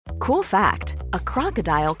Cool fact, a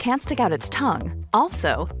crocodile can't stick out its tongue.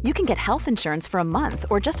 Also, you can get health insurance for a month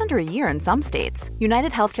or just under a year in some states.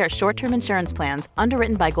 United Healthcare short-term insurance plans,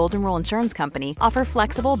 underwritten by Golden Rule Insurance Company, offer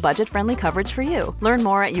flexible, budget-friendly coverage for you. Learn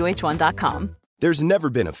more at uh1.com. There's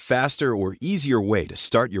never been a faster or easier way to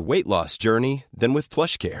start your weight loss journey than with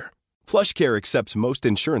PlushCare. PlushCare accepts most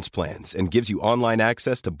insurance plans and gives you online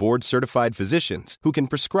access to board-certified physicians who can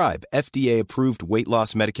prescribe FDA-approved weight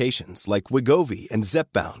loss medications like Wegovy and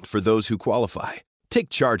Zepbound for those who qualify. Take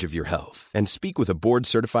charge of your health and speak with a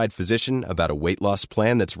board-certified physician about a weight loss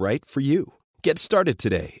plan that's right for you. Get started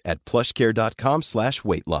today at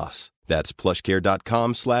plushcare.com/weight loss. That's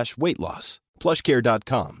plushcare.com/weight loss.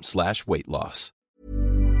 plushcare.com/weight loss.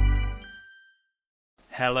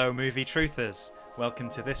 Hello, movie truthers. Welcome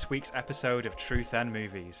to this week's episode of Truth and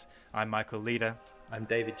Movies. I'm Michael Leader. I'm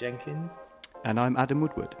David Jenkins. And I'm Adam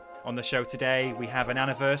Woodward. On the show today, we have an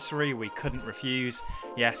anniversary we couldn't refuse.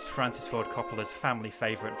 Yes, Francis Ford Coppola's family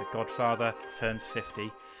favourite, The Godfather, turns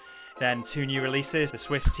 50. Then 2 new releases, the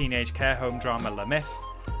Swiss teenage care home drama La Myth,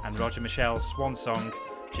 and Roger Michel's swan song,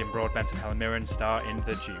 Jim Broadbent and Helen Mirren star in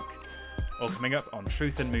The Duke. All coming up on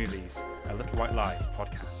Truth and Movies, a Little White Lies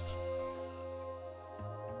podcast.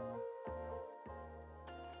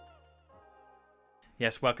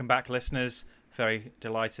 Yes, welcome back, listeners. Very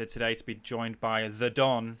delighted today to be joined by the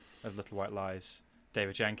Don of Little White Lies,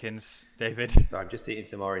 David Jenkins. David. So I'm just eating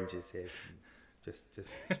some oranges here. Just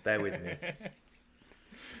bear with me.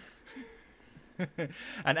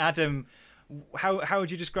 And Adam, how would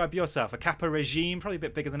you describe yourself? A Kappa regime, probably a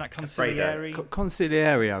bit bigger than that. Consigliere.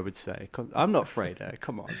 Consigliere, I would say. I'm not Fredo.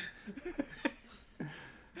 Come on.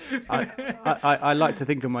 I like to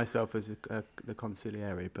think of myself as the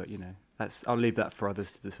consigliere, but you know, I'll leave that for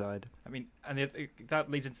others to decide. I mean, and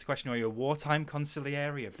that leads into the question: are you a wartime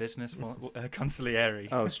consigliere, a business consigliere?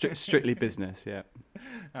 Oh, strictly business, yeah.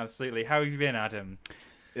 Absolutely. How have you been, Adam?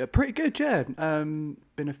 Yeah, pretty good, yeah. Been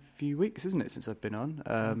a few weeks, isn't it, since I've been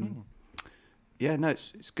on? Yeah, no,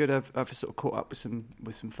 it's good. I've sort of caught up with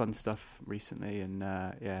some fun stuff recently, and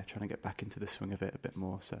trying to get back into the swing of it a bit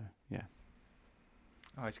more. So yeah.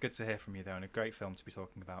 Oh, it's good to hear from you, though, and a great film to be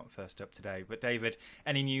talking about first up today. But David,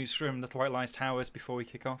 any news from Little White Lies Towers before we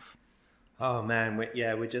kick off? Oh man,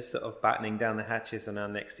 we're just sort of battening down the hatches on our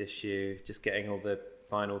next issue, just getting all the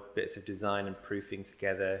final bits of design and proofing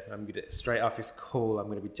together. Straight after this call, I'm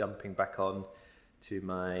going to be jumping back on to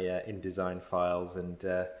my InDesign files and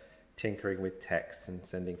tinkering with text and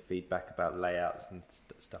sending feedback about layouts and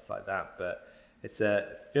stuff like that. But it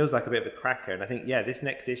feels like a bit of a cracker, and I think this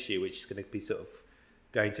next issue, which is going to be sort of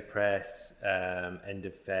going to press end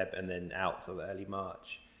of Feb and then out sort of early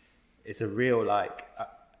March. It's a real I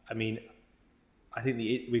think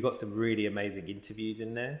we got some really amazing interviews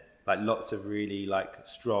in there, like lots of really like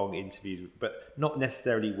strong interviews, but not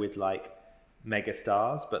necessarily with like mega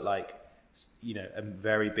stars, but like, you know, a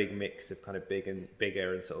very big mix of kind of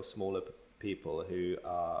bigger and sort of smaller people who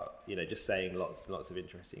are, you know, just saying lots of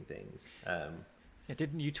interesting things.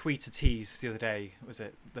 Didn't you tweet a tease the other day? Was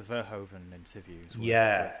it the Verhoeven interview?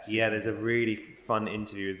 There's a really fun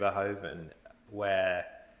interview with Verhoeven where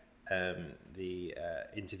the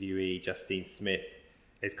interviewee, Justine Smith,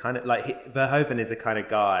 is kind of like... Verhoeven is the kind of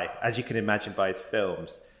guy, as you can imagine by his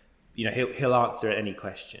films, you know, he'll answer any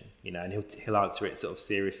question, you know, and he'll answer it sort of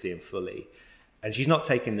seriously and fully. And she's not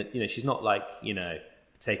taking she's not like, you know,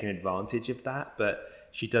 taking advantage of that, but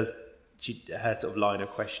her sort of line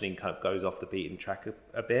of questioning kind of goes off the beaten track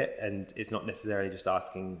a bit, and it's not necessarily just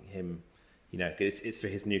asking him, you know, it's for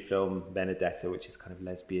his new film Benedetta, which is kind of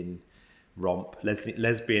lesbian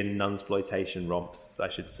nunsploitation romps, I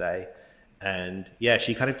should say. And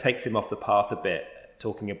she kind of takes him off the path a bit,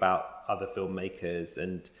 talking about other filmmakers,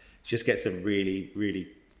 and she just gets some really, really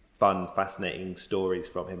fun, fascinating stories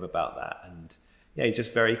from him about that. And he's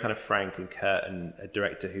just very kind of frank and curt, and a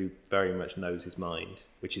director who very much knows his mind,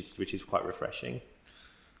 which is quite refreshing.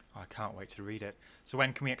 I can't wait to read it. So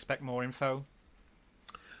when can we expect more info?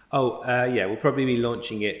 We'll probably be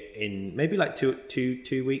launching it in maybe like two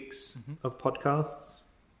weeks of podcasts.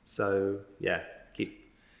 So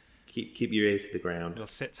keep your ears to the ground. We'll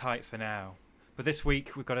sit tight for now. But this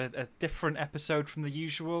week we've got a different episode from the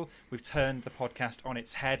usual. We've turned the podcast on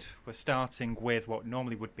its head. We're starting with what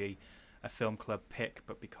normally would be a film club pick,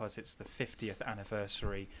 but because it's the 50th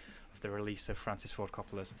anniversary of the release of Francis Ford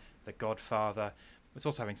Coppola's The Godfather, it's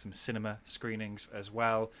also having some cinema screenings as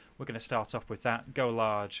well. We're going to start off with that, go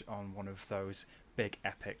large on one of those big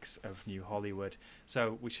epics of New Hollywood.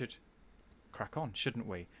 So we should crack on, shouldn't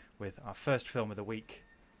we, with our first film of the week,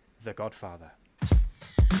 The Godfather.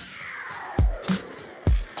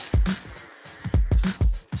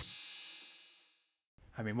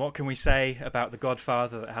 I mean, what can we say about The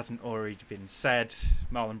Godfather that hasn't already been said?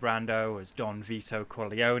 Marlon Brando as Don Vito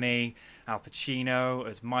Corleone, Al Pacino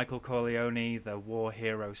as Michael Corleone, the war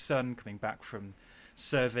hero's son coming back from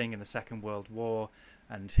serving in the Second World War,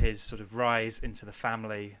 and his sort of rise into the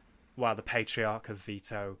family while the patriarch of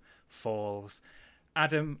Vito falls.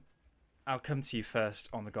 Adam, I'll come to you first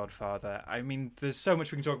on The Godfather. I mean, there's so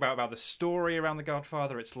much we can talk about the story around The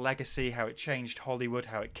Godfather, its legacy, how it changed Hollywood,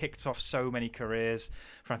 how it kicked off so many careers,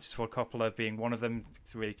 Francis Ford Coppola being one of them,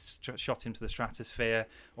 really shot into the stratosphere,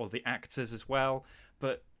 or the actors as well.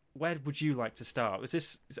 But where would you like to start? Was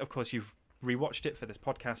this, of course, you've rewatched it for this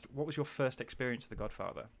podcast. What was your first experience of The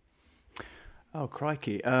Godfather? Oh,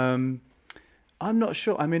 crikey. I'm not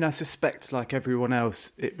sure. I mean, I suspect, like everyone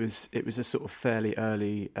else, it was a sort of fairly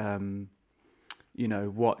early,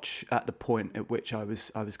 watch at the point at which I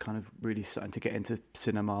was kind of really starting to get into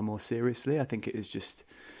cinema more seriously. I think it is just,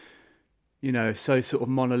 so sort of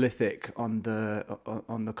monolithic on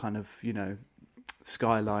the kind of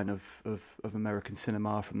skyline of American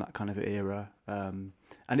cinema from that kind of era, and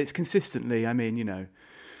it's consistently,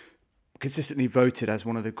 consistently voted as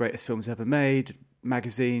one of the greatest films ever made.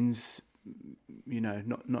 Magazines,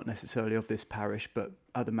 not necessarily of this parish, but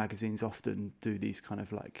other magazines often do these kind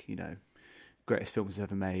of like, greatest films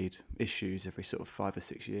ever made issues every sort of 5 or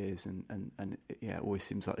 6 years, and it always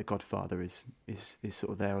seems like The Godfather is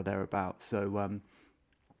sort of there or thereabouts. So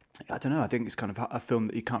I don't know. I think it's kind of a film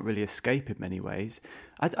that you can't really escape in many ways.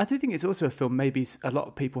 I do think it's also a film maybe a lot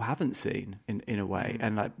of people haven't seen in a way,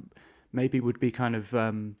 and like maybe would be kind of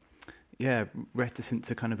reticent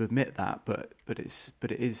to kind of admit that, but it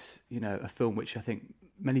is a film which I think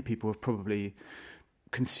many people have probably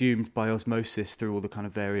consumed by osmosis through all the kind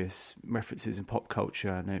of various references in pop culture.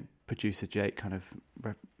 And producer Jake kind of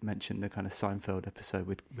mentioned the kind of Seinfeld episode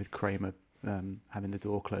with Kramer having the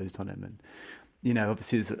door closed on him, and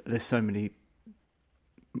obviously there's so many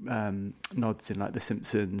nods in like The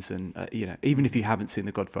Simpsons, and even if you haven't seen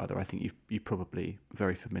The Godfather, I think you're probably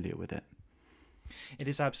very familiar with it. It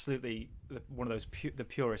is absolutely one of those the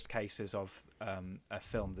purest cases of a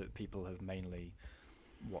film that people have mainly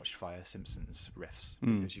watched via Simpsons riffs,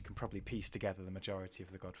 because you can probably piece together the majority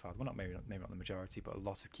of The Godfather. Well, maybe not the majority, but a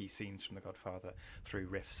lot of key scenes from The Godfather through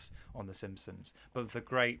riffs on The Simpsons. But the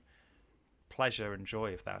great pleasure and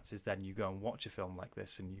joy of that is then you go and watch a film like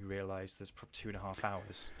this and you realise there's 2.5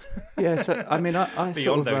 hours. Yeah, so I mean, I beyond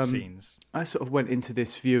sort of, those scenes. I sort of went into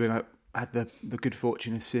this viewing. I had the good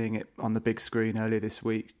fortune of seeing it on the big screen earlier this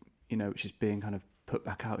week, which is being kind of put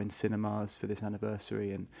back out in cinemas for this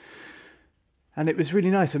anniversary, and it was really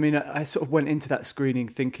nice. I mean, I sort of went into that screening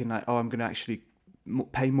thinking like, I'm going to actually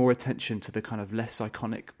pay more attention to the kind of less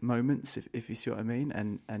iconic moments, if you see what I mean.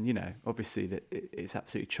 And obviously that it's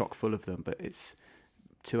absolutely chock full of them, but it's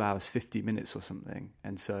 2 hours 50 minutes or something,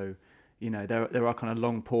 and so there are kind of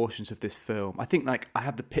long portions of this film. I think like I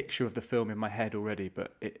have the picture of the film in my head already,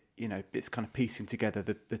 but it's kind of piecing together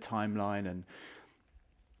the timeline, and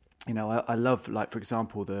I love, like, for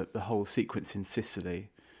example, the whole sequence in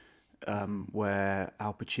Sicily, where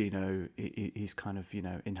Al Pacino he's kind of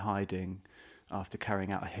in hiding after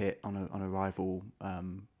carrying out a hit on a rival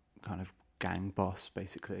kind of gang boss,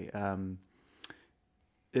 basically.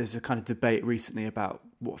 There's a kind of debate recently about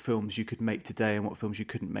what films you could make today and what films you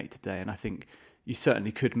couldn't make today, and I think you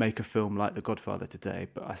certainly could make a film like The Godfather today,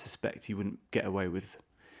 but I suspect you wouldn't get away with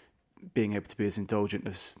being able to be as indulgent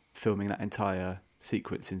as filming that entire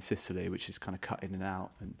sequence in Sicily, which is kind of cut in and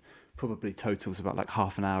out and probably totals about like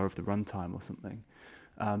half an hour of the runtime or something.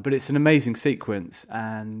 But it's an amazing sequence,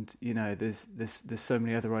 and there's so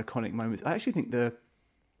many other iconic moments. I actually think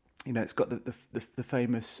it's got the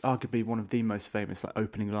famous, arguably one of the most famous like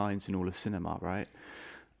opening lines in all of cinema, right?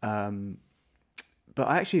 But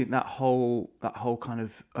I actually think that whole kind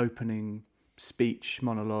of opening speech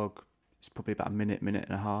monologue, it's probably about a minute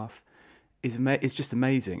and a half, is just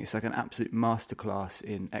amazing. It's like an absolute masterclass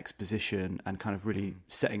in exposition and kind of really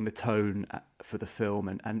setting the tone for the film,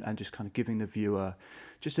 and just kind of giving the viewer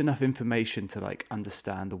just enough information to like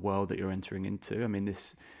understand the world that you're entering into. I mean,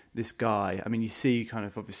 this guy, I mean, you see kind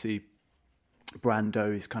of obviously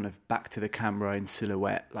Brando is kind of back to the camera in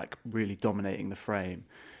silhouette, like really dominating the frame.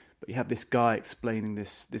 But you have this guy explaining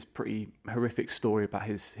this pretty horrific story about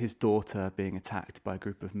his daughter being attacked by a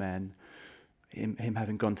group of men, him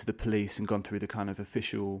having gone to the police and gone through the kind of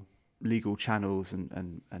official legal channels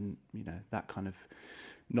and that kind of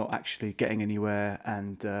not actually getting anywhere,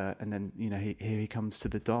 and then here he comes to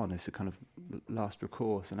the Don as a kind of last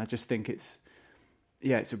recourse. And I just think it's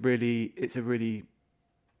a really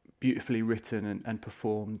beautifully written and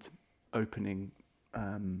performed opening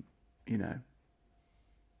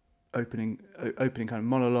opening kind of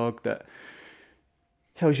monologue that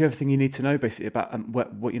tells you everything you need to know basically about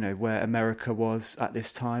what where America was at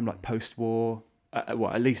this time, like post-war,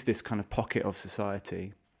 at least this kind of pocket of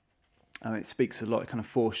society. It speaks a lot. It kind of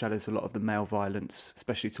foreshadows a lot of the male violence,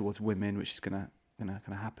 especially towards women, which is going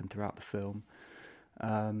to happen throughout the film.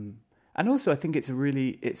 And also, I think it's a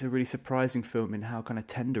really surprising film in how kind of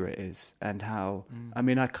tender it is, and how I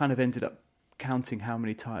mean, I kind of ended up counting how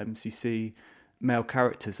many times you see male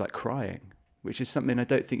characters like crying, which is something I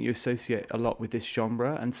don't think you associate a lot with this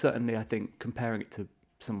genre. And certainly, I think comparing it to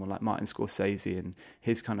someone like Martin Scorsese and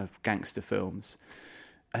his kind of gangster films,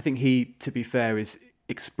 I think he, to be fair, is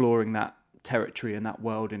exploring that territory and that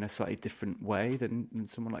world in a slightly different way than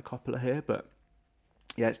someone like Coppola here. But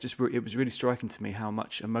yeah, it was really striking to me how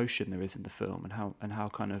much emotion there is in the film, and how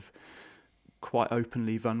kind of quite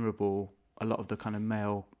openly vulnerable a lot of the kind of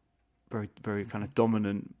male, very very kind of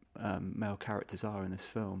dominant male characters are in this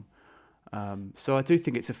film. So I do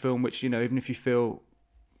think it's a film which, even if you feel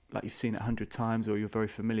like you've seen it 100 times or you're very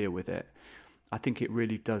familiar with it, I think it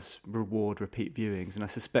really does reward repeat viewings, and I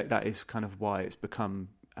suspect that is kind of why it's become,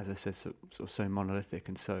 as I said, so monolithic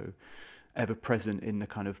and so ever present in the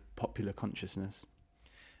kind of popular consciousness.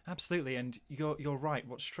 Absolutely, and you're right.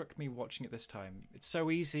 What struck me watching it this time, it's so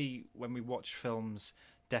easy when we watch films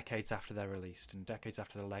decades after they're released and decades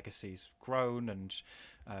after the legacy's grown and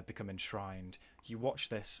become enshrined. You watch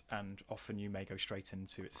this and often you may go straight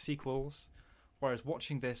into its sequels, whereas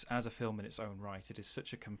watching this as a film in its own right, it is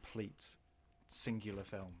such a complete, singular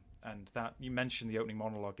film. And that, you mentioned the opening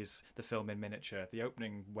monologue is the film in miniature. The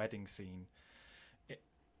opening wedding scene,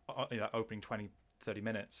 that opening 20-30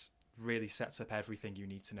 minutes, really sets up everything you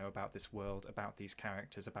need to know about this world, about these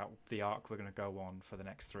characters, about the arc we're going to go on for the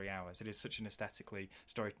next 3 hours. It is such an aesthetically,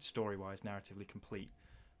 story-wise, narratively complete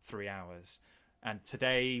 3 hours. And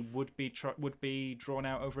today would be drawn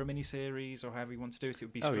out over a mini-series, or however you want to do it. It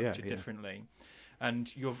would be structured differently.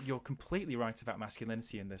 And you're completely right about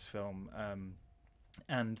masculinity in this film,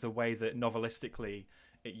 and the way that novelistically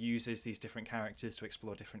it uses these different characters to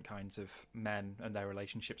explore different kinds of men and their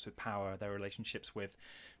relationships with power, their relationships with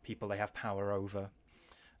people they have power over,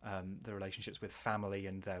 the relationships with family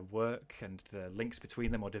and their work, and the links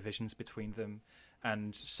between them or divisions between them.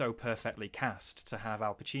 And so perfectly cast to have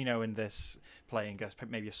Al Pacino in this, playing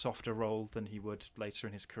maybe a softer role than he would later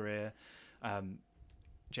in his career.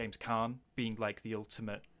 James Caan being like the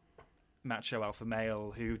ultimate macho alpha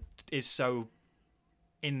male, who is so,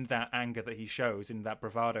 in that anger that he shows, in that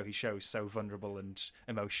bravado he shows, so vulnerable and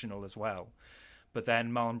emotional as well. But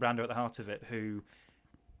then Marlon Brando at the heart of it, who,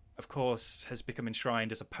 of course, has become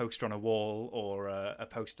enshrined as a poster on a wall, or a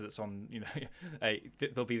poster that's on,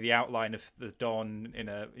 there'll be the outline of the Don in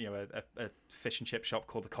a fish and chip shop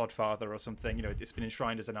called the Codfather or something. It's been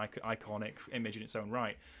enshrined as an iconic image in its own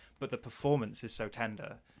right. But the performance is so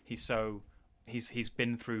tender. He's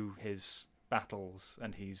been through his battles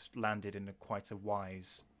and he's landed in quite a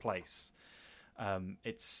wise place.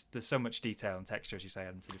 There's so much detail and texture, as you say,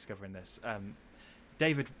 Adam, to discover in this.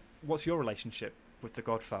 David, what's your relationship with The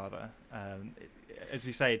Godfather? As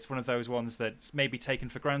you say, it's one of those ones that's maybe taken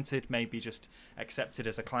for granted, maybe just accepted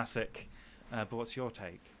as a classic. But what's your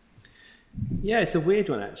take? Yeah, it's a weird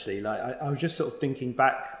one actually. Like I was just sort of thinking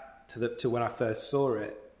back to when I first saw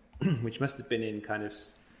it, which must have been in kind of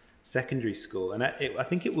secondary school, and I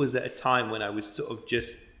think it was at a time when I was sort of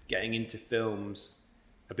just getting into films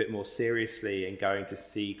a bit more seriously and going to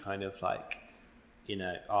see kind of like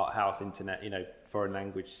art house, internet, foreign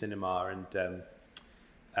language cinema,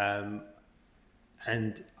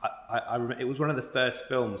 and I remember it was one of the first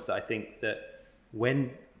films that I think that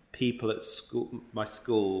when people at my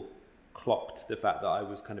school clocked the fact that I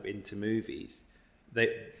was kind of into movies,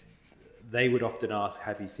 they would often ask,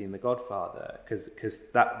 "Have you seen The Godfather?"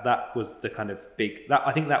 Because that was the kind of big, that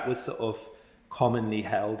I think that was sort of commonly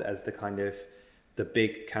held as the kind of the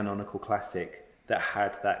big canonical classic that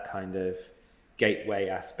had that kind of gateway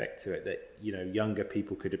aspect to it that younger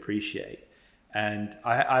people could appreciate. And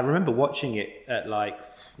I remember watching it at like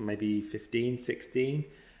maybe 15, 16,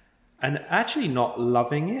 and actually not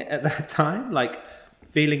loving it at that time, like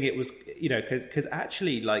feeling it was, because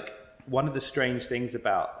actually like one of the strange things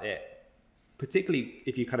about it, particularly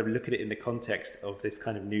if you kind of look at it in the context of this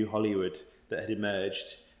kind of new Hollywood that had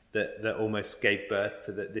emerged, that almost gave birth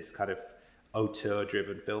to this kind of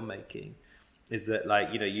auteur-driven filmmaking, is that like,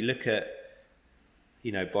 you look at,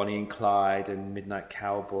 Bonnie and Clyde and Midnight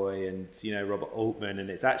Cowboy and, Robert Altman, and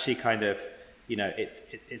it's actually kind of,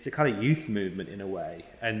 it's a kind of youth movement in a way.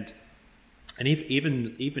 And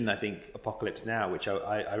even I think Apocalypse Now, which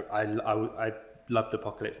I loved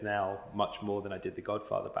Apocalypse Now much more than I did The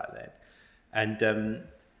Godfather back then. And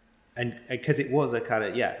and because it was a kind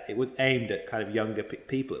of it was aimed at kind of younger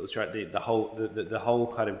people. It was trying the whole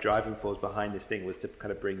kind of driving force behind this thing was to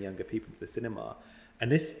kind of bring younger people to the cinema,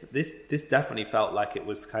 and this definitely felt like it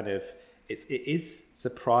was kind of it is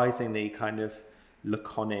surprisingly kind of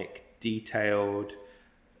laconic, detailed,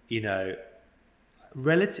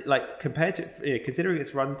 relative, like compared to considering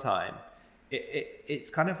its runtime, it's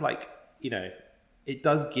kind of like it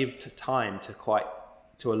does give time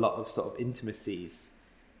to a lot of sort of intimacies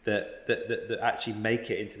that actually make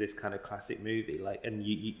it into this kind of classic movie. Like, and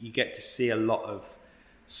you get to see a lot of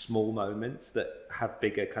small moments that have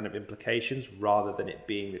bigger kind of implications rather than it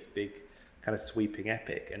being this big kind of sweeping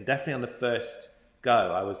epic. And definitely on the first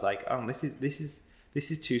go, I was like, oh, this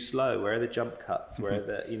is too slow. Where are the jump cuts? Where are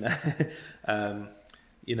the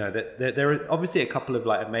that there are obviously a couple of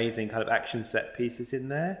like amazing kind of action set pieces in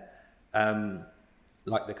there,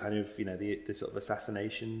 like the kind of the sort of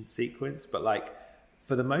assassination sequence, but like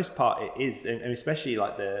for the most part it is, and especially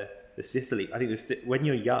like the Sicily. I think when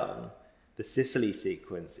you're young, the Sicily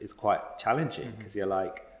sequence is quite challenging because you're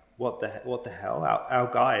like, what the hell? Our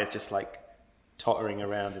guy is just like tottering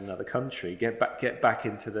around in another country. Get back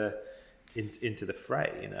into the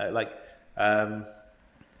fray.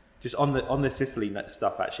 Just on the Sicily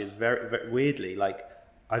stuff, actually, is very, very weirdly, like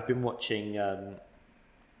I've been watching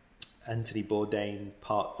Anthony Bourdain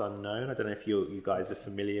Parts Unknown. I don't know if you guys are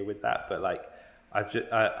familiar with that, but like I've just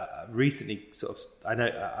recently sort of, I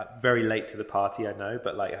know very late to the party, I know,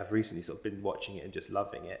 but like I've recently sort of been watching it and just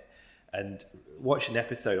loving it, and watched an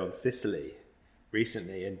episode on Sicily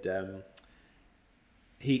recently, and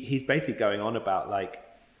he's basically going on about like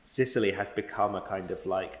Sicily has become a kind of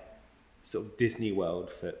like sort of Disney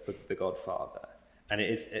World for The Godfather, and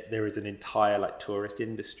there is an entire like tourist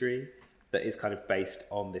industry that is kind of based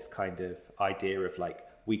on this kind of idea of like,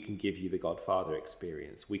 we can give you the Godfather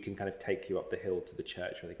experience. We can kind of take you up the hill to the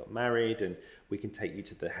church where they got married, and we can take you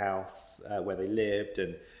to the house where they lived,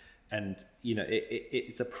 and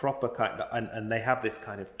it's a proper kind of, and they have this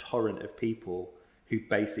kind of torrent of people who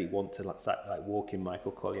basically want to like walk in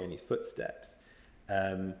Michael Corleone's footsteps.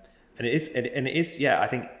 And it is, yeah. I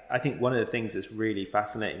think one of the things that's really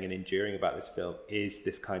fascinating and enduring about this film is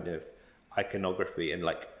this kind of iconography, and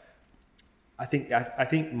like I think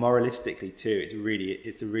moralistically too,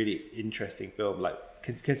 it's a really interesting film. Like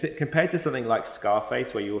compared to something like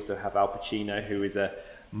Scarface, where you also have Al Pacino, who is a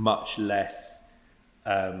much less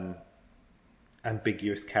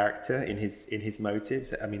ambiguous character in his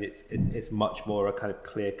motives. I mean, it's much more a kind of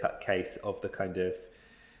clear cut case of the kind of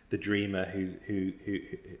the dreamer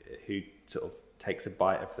who sort of takes a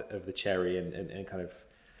bite of the cherry and kind of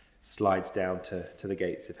slides down to the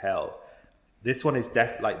gates of hell. This one is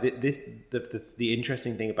like this. The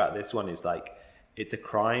interesting thing about this one is like it's a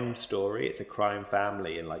crime story, it's a crime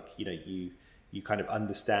family, and like you kind of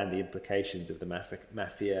understand the implications of the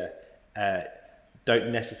mafia.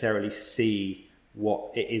 Don't necessarily see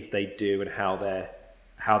what it is they do and how they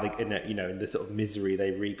in the sort of misery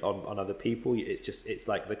they wreak on other people. It's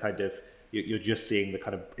like the kind of you're just seeing the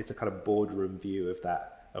kind of, it's a kind of boardroom view of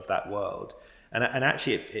that world, and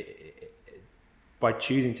actually it by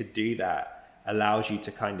choosing to do that allows you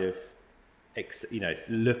to kind of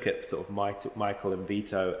look at sort of Michael and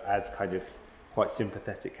Vito as kind of quite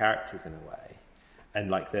sympathetic characters in a way,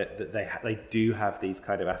 and like that they do have these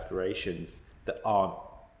kind of aspirations that aren't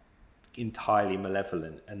entirely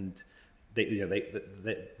malevolent, and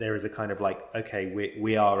there is a kind of like, okay,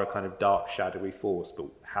 we are a kind of dark, shadowy force, but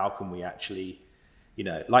how can we actually,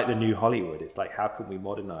 like the new Hollywood, it's like, how can we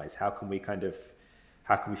modernize? How can we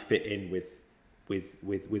fit in with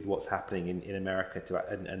what's happening in America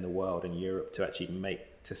and the world and Europe to actually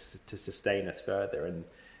to sustain us further? And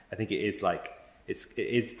I think it is like,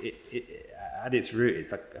 it at its root,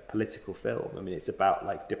 it's like a political film. I mean, it's about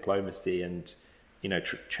like diplomacy and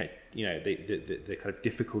the kind of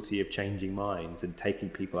difficulty of changing minds and taking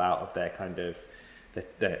people out of their kind of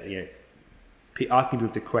asking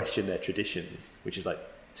people to question their traditions, which is like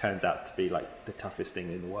turns out to be like the toughest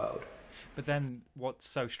thing in the world. But then what's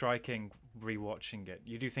so striking rewatching it,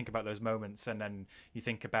 you do think about those moments, and then you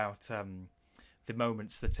think about the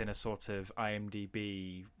moments that's in a sort of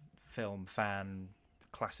IMDb film fan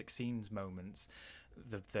classic scenes moments.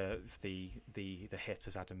 The hit,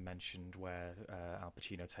 as Adam mentioned, where Al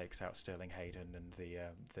Pacino takes out Sterling Hayden and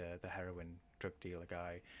the heroin drug dealer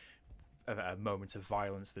guy. A moment of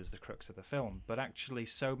violence that's the crux of the film, but actually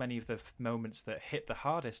so many of the moments that hit the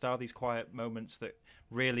hardest are these quiet moments that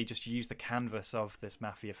really just use the canvas of this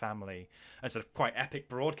mafia family as a quite epic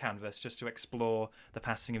broad canvas, just to explore the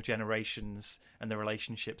passing of generations and the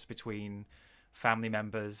relationships between family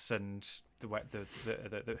members and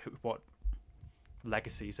what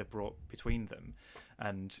legacies are brought between them.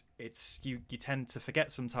 And it's you tend to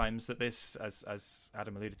forget sometimes that this, as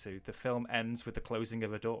Adam alluded to, the film ends with the closing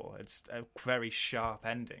of a door. It's a very sharp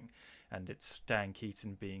ending, and it's Diane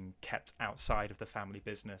Keaton being kept outside of the family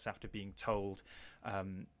business after being told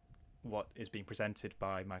what is being presented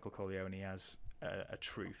by Michael Corleone as a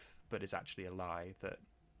truth, but is actually a lie, that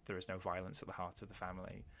there is no violence at the heart of the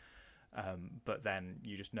family. But then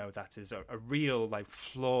you just know that is a real like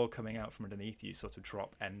flaw coming out from underneath you, sort of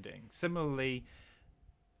drop ending. Similarly,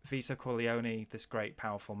 Vito Corleone, this great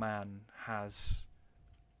powerful man, has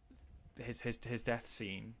his death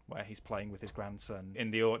scene where he's playing with his grandson in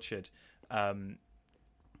the orchard.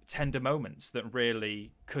 Tender moments that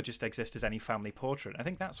really could just exist as any family portrait. I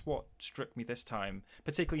think that's what struck me this time,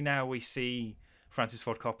 particularly now we see Francis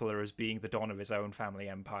Ford Coppola as being the don of his own family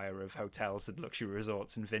empire of hotels and luxury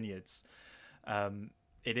resorts and vineyards.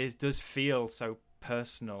 It does feel so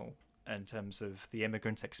personal in terms of the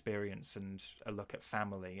immigrant experience and a look at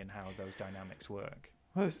family and how those dynamics work.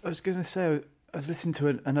 Well, I was going to say, I was listening to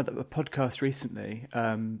a podcast recently.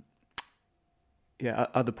 Other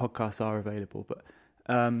podcasts are available, but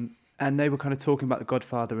and they were kind of talking about The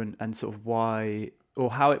Godfather and sort of why or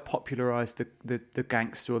how it popularized the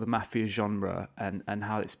gangster or the mafia genre, and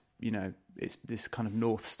how it's, you know, it's this kind of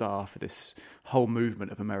North Star for this whole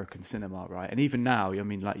movement of American cinema, right? And even now, I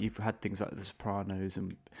mean, like, you've had things like The Sopranos,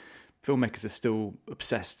 and filmmakers are still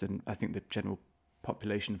obsessed, and I think the general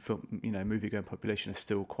population, movie-going population, is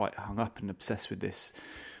still quite hung up and obsessed with this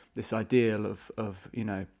ideal of you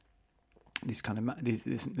know, these kind of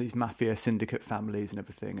these mafia syndicate families and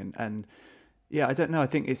everything, and yeah, I don't know. I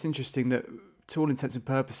think it's interesting that, to all intents and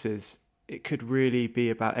purposes, it could really be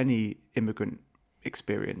about any immigrant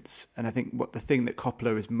experience. And I think the thing that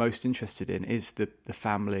Coppola is most interested in is the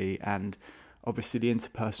family, and obviously the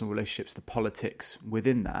interpersonal relationships, the politics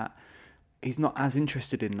within that. He's not as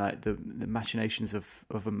interested in like the machinations of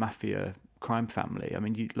a mafia crime family. I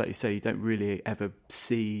mean, like you say, you don't really ever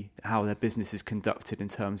see how their business is conducted in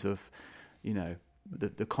terms of, you know,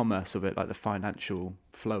 the commerce of it, like the financial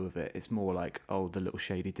flow of it. It's more like, oh, the little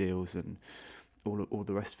shady deals and all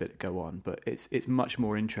the rest of it that go on. But it's much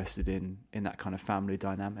more interested in that kind of family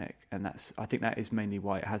dynamic, and I think that is mainly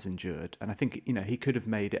why it has endured. And I think, you know, he could have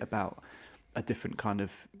made it about a different kind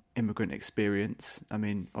of immigrant experience. I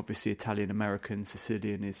mean, obviously Italian American,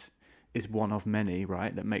 Sicilian is one of many,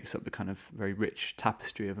 right, that makes up the kind of very rich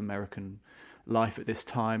tapestry of American life at this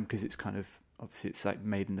time, because it's kind of, obviously it's like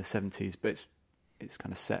made in the 70s, but it's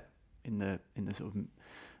kind of set in the sort of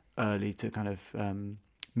early to kind of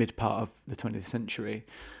mid part of the 20th century,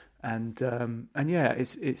 and yeah,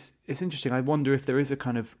 it's interesting. I wonder if there is a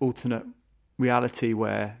kind of alternate reality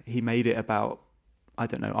where he made it about, I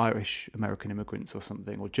don't know, Irish American immigrants or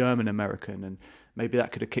something, or German American, and maybe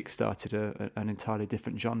that could have kickstarted an entirely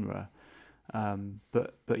different genre.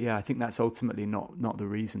 But yeah, I think that's ultimately not the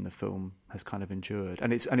reason the film has kind of endured,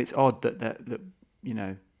 and it's odd that you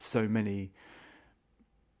know, so many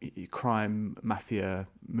crime mafia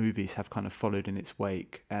movies have kind of followed in its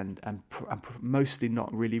wake, and mostly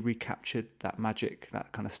not really recaptured that magic,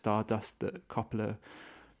 that kind of stardust that Coppola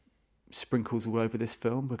sprinkles all over this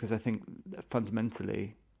film, because I think that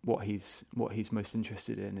fundamentally what he's most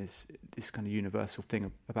interested in is this kind of universal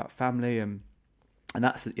thing about family, and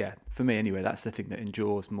that's, yeah, for me anyway, that's the thing that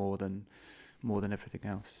endures more than everything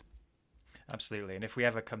else. Absolutely. And if we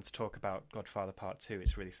ever come to talk about Godfather Part 2,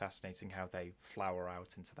 it's really fascinating how they flower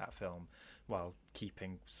out into that film while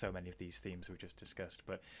keeping so many of these themes we've just discussed.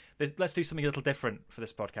 But let's do something a little different for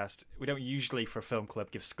this podcast. We don't usually, for a film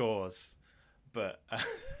club, give scores, but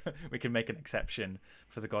we can make an exception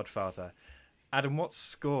for The Godfather. Adam, what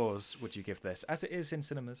scores would you give this, as it is in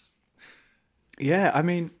cinemas? Yeah, I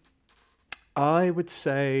mean, I would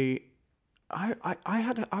say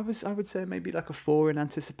I would say maybe like a 4 in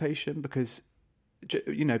anticipation, because,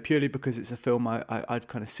 you know, purely because it's a film I'd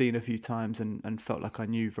kind of seen a few times and felt like I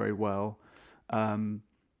knew very well, and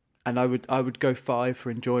I would go 5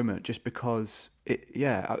 for enjoyment, just because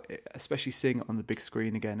especially seeing it on the big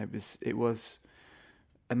screen again, it was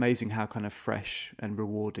amazing how kind of fresh and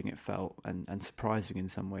rewarding it felt, and surprising in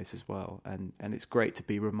some ways as well, and it's great to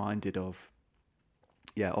be reminded of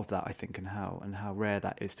that, I think, and how rare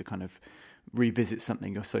that is to kind of revisit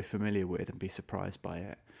something you're so familiar with and be surprised by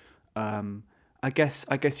it. I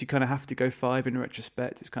guess you kind of have to go 5 in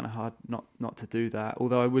retrospect. It's kind of hard not to do that.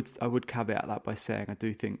 Although I would caveat that by saying I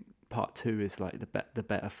do think Part 2 is like the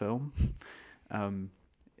better film.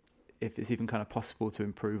 If it's even kind of possible to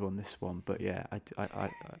improve on this one, but yeah,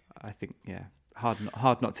 I think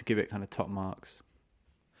hard not to give it kind of top marks.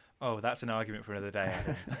 Oh, that's an argument for another day,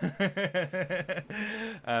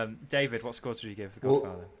 Adam. David, what scores would you give The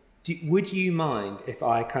Godfather? Would you mind if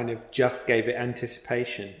I kind of just gave it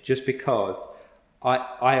anticipation, just because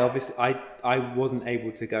I obviously wasn't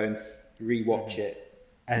able to go and rewatch it,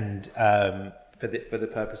 and for the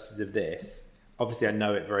purposes of this, obviously I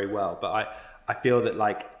know it very well, but I feel that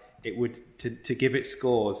like it would to give it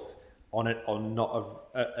scores on not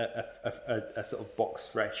a sort of box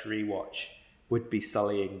fresh rewatch would be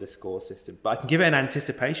sullying the score system. But I can give it an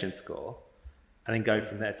anticipation score and then go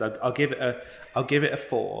from there. So I'll give it a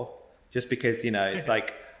 4, just because, you know, it's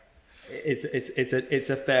like it's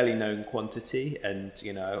a fairly known quantity, and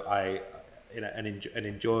you know, an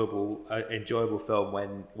enjoyable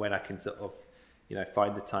film when I can sort of, you know,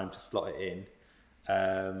 find the time to slot it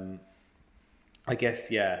in. I guess,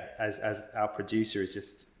 yeah, as our producer is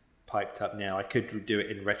just piped up now, I could do it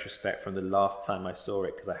in retrospect from the last time I saw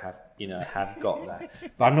it, because I have got that,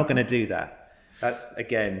 but I'm not going to do that. That's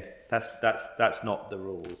not the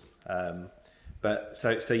rules. But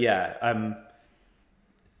so yeah,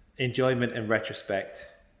 enjoyment and retrospect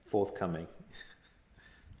forthcoming.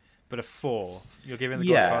 But a 4, you're giving The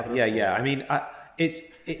Godfather a 4. Yeah. I mean,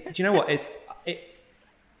 do you know what?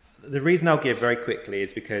 The reason I'll give very quickly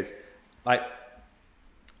is because, like,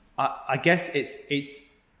 I guess it's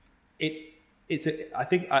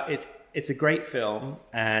a great film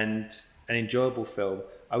and an enjoyable film.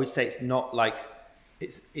 I would say it's not like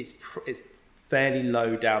it's fairly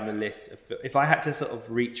low down the list of. If I had to sort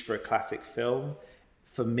of reach for a classic film,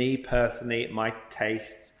 for me personally, my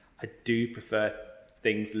tastes, I do prefer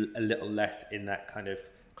things a little less in that kind of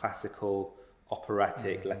classical,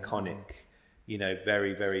 operatic, laconic, you know,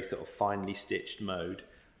 very, very sort of finely stitched mode.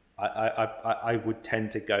 I would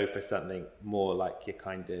tend to go for something more like your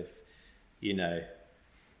kind of, you know,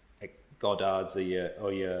 Godards or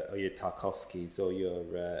your Tarkovskys or your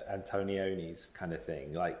Antonionis kind of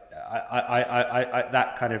thing. Like I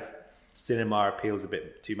that kind of cinema appeals a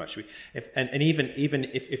bit too much to me. Even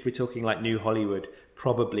if we're talking like New Hollywood,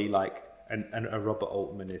 probably like a Robert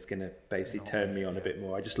Altman is going to basically turn me on a bit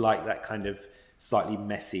more. I just like that kind of slightly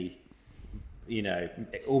messy, you know,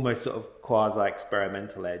 almost sort of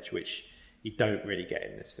quasi-experimental edge, which you don't really get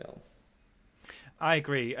in this film. I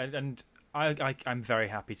agree, and I'm very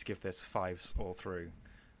happy to give this 5s all through.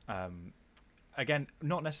 Again,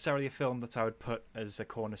 not necessarily a film that I would put as a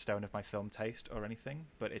cornerstone of my film taste or anything,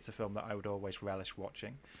 but it's a film that I would always relish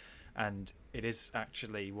watching. And it is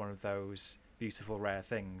actually one of those beautiful, rare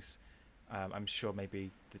things. I'm sure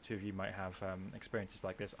maybe the two of you might have experiences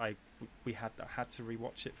like this. We had to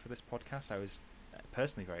rewatch it for this podcast. I was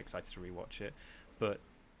personally very excited to rewatch it, but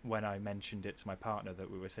when I mentioned it to my partner that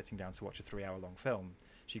we were sitting down to watch a 3-hour-long film,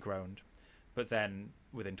 she groaned. But then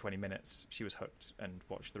within 20 minutes, she was hooked and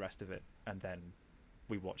watched the rest of it. And then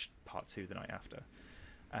we watched part 2 the night after.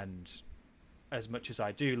 And as much as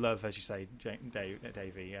I do love, as you say,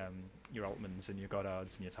 Davey, your Altmans and your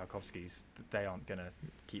Godards and your Tarkovskys, they aren't going to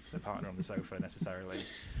keep the partner on the sofa necessarily,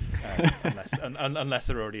 unless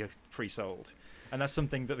they're already pre-sold. And that's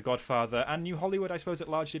something that The Godfather and New Hollywood, I suppose, at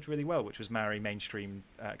large did really well, which was marry mainstream,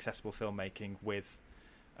 accessible filmmaking with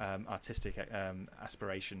artistic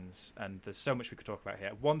aspirations. And there's so much we could talk about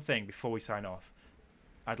here. One thing before we sign off,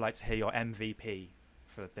 I'd like to hear your MVP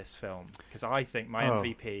for this film, because I think my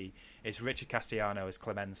MVP is Richard Castellano as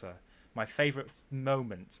Clemenza. My favourite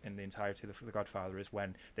moment in the entirety of The Godfather is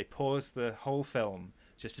when they pause the whole film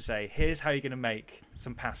just to say, here's how you're going to make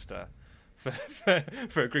some pasta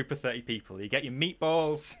for a group of 30 people. You get your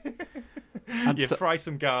meatballs, you fry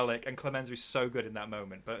some garlic, and Clemenza is so good in that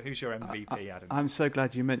moment. But who's your MVP, Adam? I'm so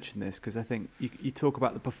glad you mentioned this, because I think you talk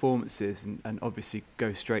about the performances and obviously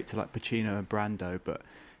go straight to like Pacino and Brando, but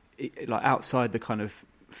like outside the kind of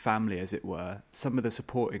family, as it were, some of the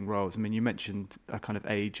supporting roles. I mean, you mentioned a kind of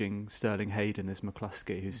aging Sterling Hayden as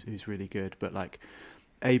McCluskey, who's really good, but like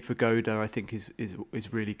Abe Vigoda, I think is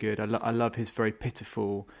really good. I love his very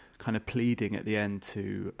pitiful kind of pleading at the end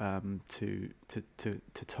to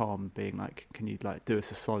Tom, being like, "Can you like do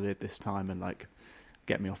us a solid this time and like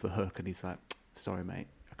get me off the hook?" And he's like, "Sorry, mate,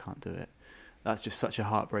 I can't do it." That's just such a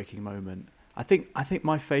heartbreaking moment. I think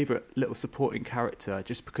my favourite little supporting character,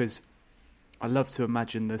 just because I love to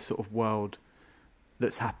imagine the sort of world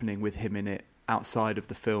that's happening with him in it outside of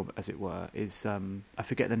the film, as it were, is I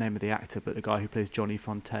forget the name of the actor, but the guy who plays Johnny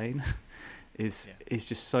Fontaine is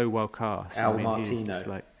just so well cast. Al Martino. He's just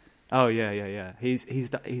like, oh yeah. He's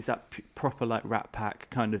that proper like Rat Pack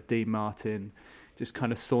kind of Dean Martin, just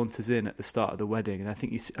kind of saunters in at the start of the wedding, and I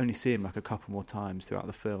think you only see him like a couple more times throughout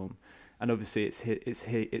the film. And obviously,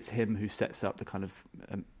 it's him who sets up the kind of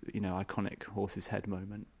iconic horse's head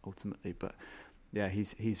moment ultimately. But yeah,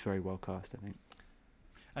 he's very well cast, I think.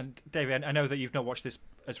 And David, I know that you've not watched this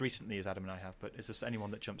as recently as Adam and I have, but is there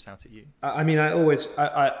anyone that jumps out at you? I mean, I always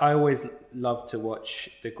love to watch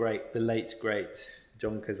the late great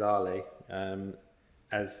John Cazale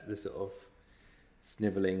as the sort of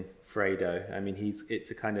snivelling Fredo. I mean,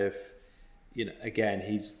 it's a kind of, you know, again,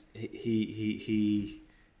 he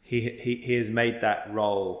has made that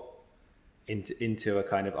role into a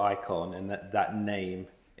kind of icon, and that name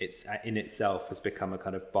it's in itself has become a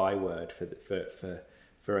kind of byword for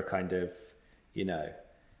a kind of, you know,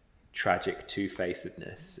 tragic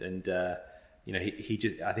two-facedness, and you know,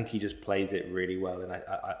 I think he just plays it really well, and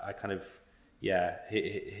I kind of, yeah,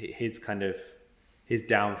 his kind of his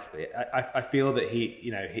down. I feel that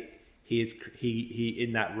he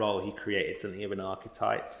in that role he created something of an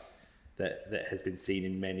archetype that has been seen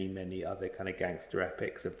in many other kind of gangster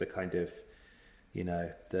epics of the kind of, you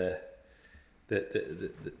know, the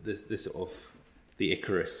sort of the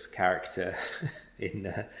Icarus character in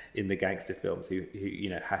the gangster films who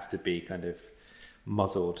you know has to be kind of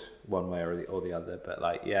muzzled one way or the other, but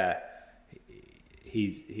like, yeah,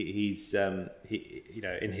 he's you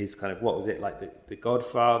know, in his kind of, what was it, like the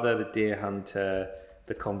Godfather, the Deer Hunter,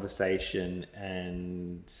 The Conversation,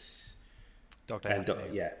 and Dog Day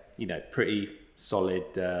Afternoon. Yeah, you know, pretty solid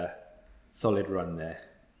run there.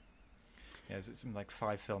 Yeah, it's something like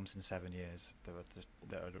 5 films in 7 years that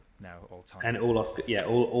are now all time. And all Oscar, yeah,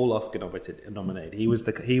 all Oscar nominated. He was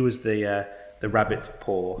the rabbit's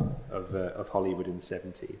paw of Hollywood in the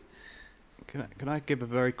 70s. Can I give a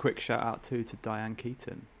very quick shout out to Diane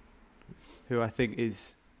Keaton, who I think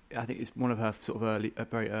is one of her sort of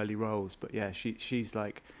very early roles. But yeah, she's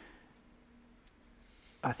like,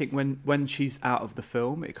 I think when she's out of the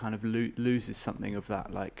film, it kind of loses something of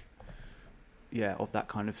that, like, yeah, of that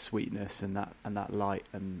kind of sweetness and that light,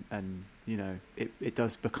 and you know, it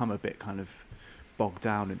does become a bit kind of bogged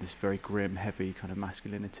down in this very grim, heavy kind of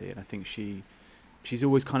masculinity. And I think she's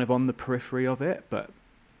always kind of on the periphery of it, but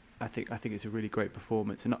I think it's a really great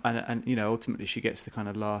performance, and you know, ultimately she gets the kind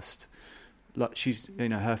of last, like, she's, you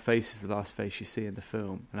know, her face is the last face you see in the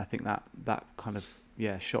film, and I think that kind of,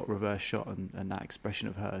 yeah, reverse shot and that expression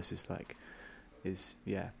of hers is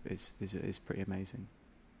pretty amazing.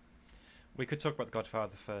 We could talk about The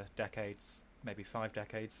Godfather for decades, maybe 5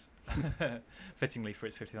 decades, fittingly for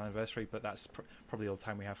its 50th anniversary, but that's probably all the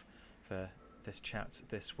time we have for this chat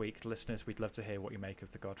this week. Listeners, we'd love to hear what you make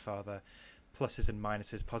of The Godfather. Pluses and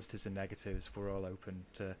minuses, positives and negatives. We're all open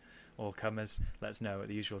to all comers. Let us know at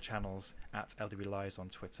the usual channels, at LDB Lies on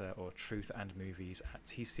Twitter, or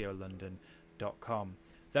truthandmovies@tcolondon.com.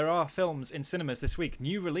 There are films in cinemas this week,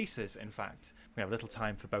 new releases, in fact. We have a little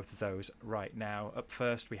time for both of those right now. Up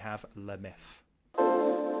first, we have Le Mif.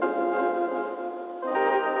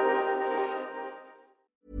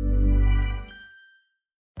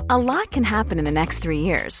 A lot can happen in the next 3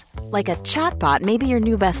 years. Like a chatbot may be your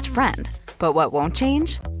new best friend. But what won't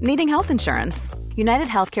change? Needing health insurance. United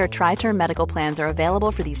Healthcare Tri-Term Medical Plans are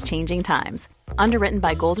available for these changing times. Underwritten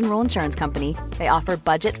by Golden Rule Insurance Company, they offer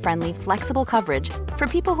budget-friendly, flexible coverage for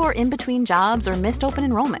people who are in between jobs or missed open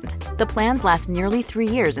enrollment. The plans last nearly 3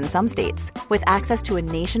 years in some states, with access to a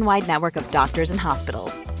nationwide network of doctors and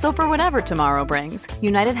hospitals. So for whatever tomorrow brings,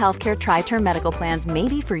 United Healthcare Tri-Term Medical Plans may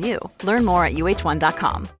be for you. Learn more at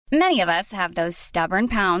uh1.com. Many of us have those stubborn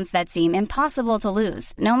pounds that seem impossible to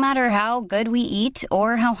lose, no matter how good we eat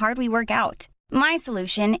or how hard we work out. My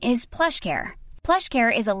solution is PlushCare.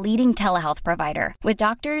 PlushCare is a leading telehealth provider with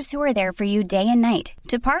doctors who are there for you day and night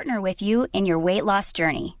to partner with you in your weight loss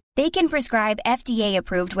journey. They can prescribe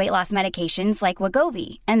FDA-approved weight loss medications like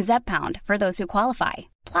Wegovy and Zepbound for those who qualify.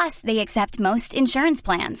 Plus, they accept most insurance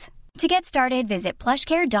plans. To get started, visit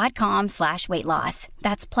plushcare.com/weightloss.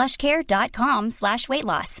 That's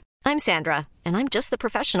plushcare.com/weightloss. I'm Sandra, and I'm just the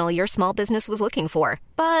professional your small business was looking for.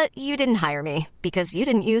 But you didn't hire me because you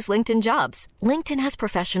didn't use LinkedIn Jobs. LinkedIn has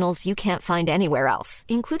professionals you can't find anywhere else,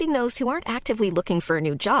 including those who aren't actively looking for a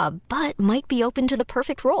new job, but might be open to the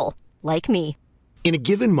perfect role, like me. In a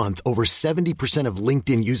given month, over 70% of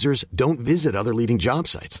LinkedIn users don't visit other leading job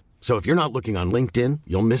sites. So if you're not looking on LinkedIn,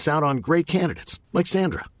 you'll miss out on great candidates like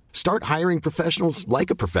Sandra. Start hiring professionals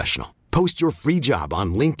like a professional. Post your free job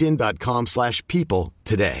on linkedin.com/people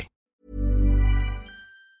today.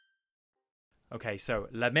 Okay, so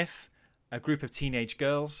Le Mif. A group of teenage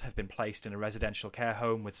girls have been placed in a residential care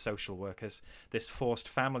home with social workers. This forced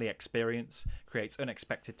family experience creates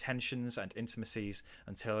unexpected tensions and intimacies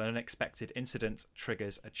until an unexpected incident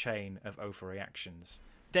triggers a chain of overreactions.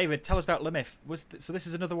 David, tell us about Le Mif. So this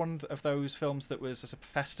is another one of those films that was at a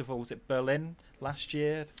festival. Was it Berlin last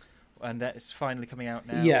year? and that's finally coming out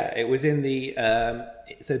now. Yeah, it was in the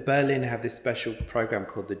so Berlin have this special program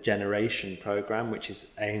called the Generation Program, which is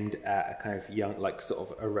aimed at a kind of young, like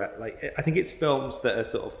sort of like, I think it's films that are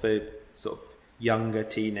sort of for sort of younger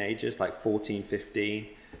teenagers, like 14, 15,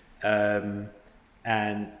 and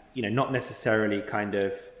not necessarily kind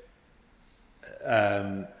of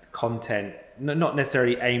content, not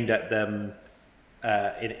necessarily aimed at them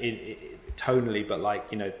in tonally, but like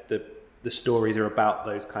the stories are about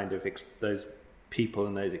those kind of those people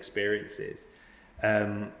and those experiences,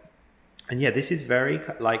 and yeah, this is very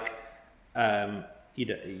like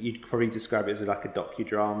you'd probably describe it as like a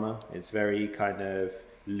docudrama. It's very kind of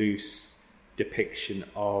loose depiction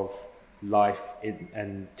of life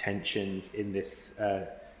and tensions in this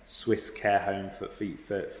Swiss care home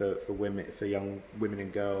for women, for young women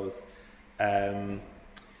and girls. The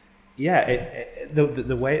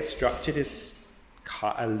way it's structured is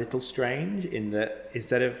a little strange in that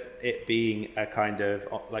instead of it being a kind of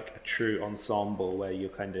like a true ensemble where you're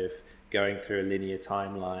kind of going through a linear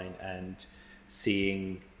timeline and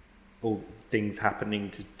seeing all things happening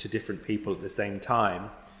to different people at the same time,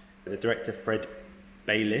 the director Fred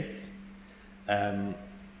Bailiff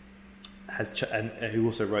who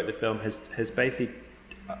also wrote the film has basically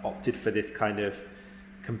opted for this kind of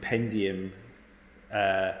compendium,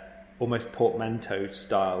 almost portmanteau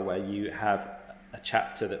style, where you have a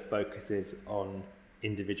chapter that focuses on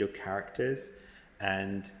individual characters,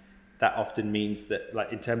 and that often means that,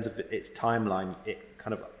 like, in terms of its timeline, it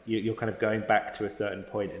kind of you're kind of going back to a certain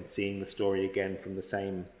point and seeing the story again from the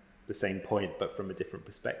same point, but from a different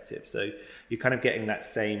perspective. So you're kind of getting that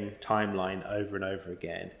same timeline over and over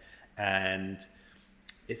again, and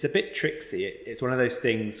it's a bit tricksy. It's one of those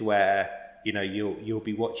things where you'll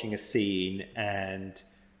be watching a scene and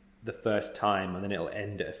the first time, and then it'll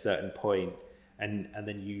end at a certain point, and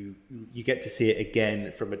then you get to see it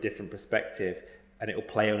again from a different perspective, and it'll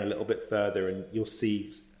play on a little bit further, and you'll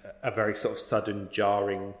see a very sort of sudden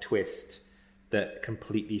jarring twist that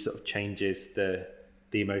completely sort of changes the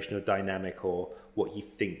emotional dynamic, or what you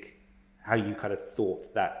think, how you kind of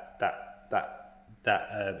thought that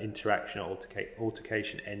interaction or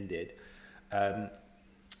altercation ended,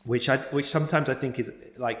 which sometimes I think is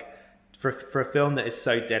like, for a film that is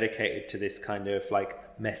so dedicated to this kind of like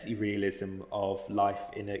messy realism of life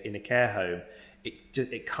in a care home,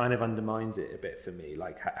 it kind of undermines it a bit for me.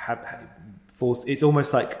 Like it's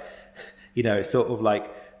almost like it's sort of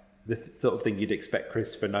like the sort of thing you'd expect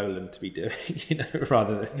Christopher Nolan to be doing,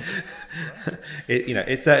 rather than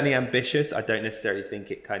it's certainly ambitious. I don't necessarily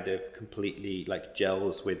think it kind of completely like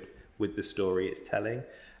gels with the story it's telling,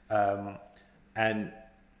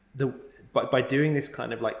 but by doing this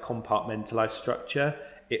kind of like compartmentalized structure,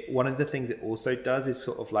 one of the things it also does is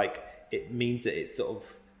sort of like, it means that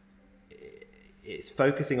it's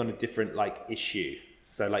focusing on a different like issue.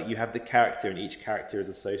 So like you have the character, and each character is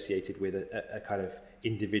associated with a kind of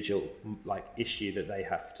individual like issue that they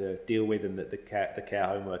have to deal with, and that the care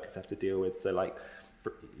home workers have to deal with. So like,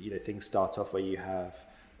 things start off where you have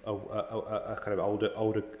a kind of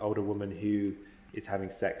older woman who is having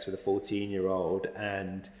sex with a 14-year-old,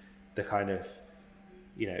 and the kind of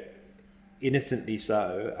innocently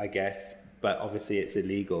so, I guess, but obviously it's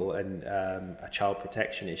illegal, and a child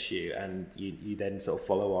protection issue, and you then sort of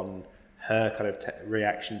follow on her kind of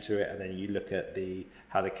reaction to it, and then you look at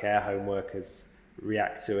how the care home workers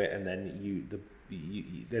react to it, and then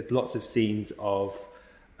there's lots of scenes of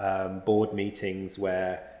board meetings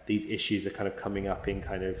where these issues are kind of coming up in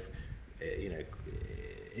kind of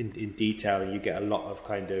in detail, and you get a lot of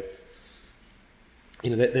kind of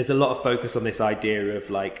there's a lot of focus on this idea of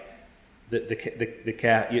like the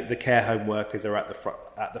care home workers are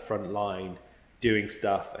at the front line doing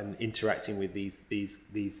stuff and interacting with these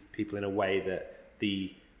people in a way that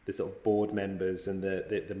the sort of board members and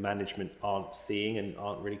the management aren't seeing and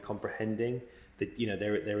aren't really comprehending. That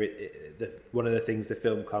one of the things the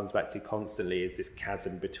film comes back to constantly is this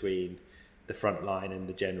chasm between the front line and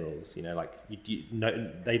the generals. They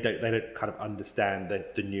don't kind of understand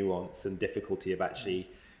the nuance and difficulty of actually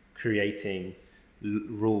creating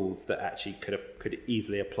rules that actually could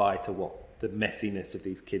easily apply to what the messiness of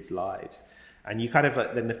these kids' lives. And you kind of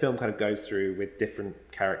then the film kind of goes through with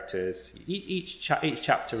different characters. Each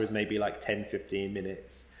chapter is maybe like 10-15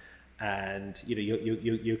 minutes, and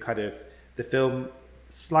you kind of, the film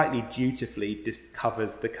slightly dutifully just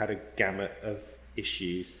covers the kind of gamut of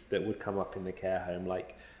issues that would come up in the care home,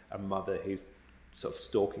 like a mother who's sort of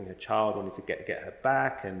stalking her child, wanting to get her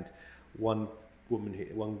back, and one woman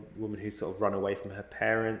who's sort of run away from her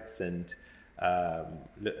parents, and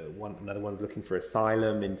another one's looking for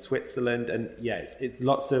asylum in Switzerland. And yeah, it's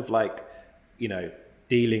lots of like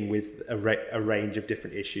dealing with a range of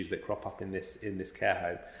different issues that crop up in this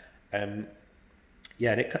care home. And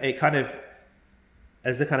it kind of,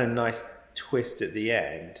 as a kind of nice twist at the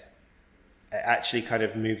end, it actually kind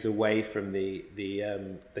of moves away from the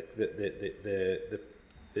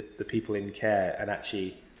people in care and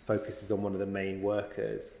actually focuses on one of the main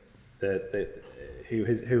workers, who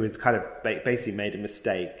has kind of basically made a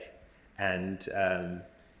mistake, and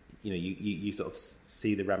you sort of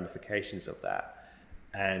see the ramifications of that.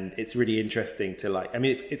 And it's really interesting to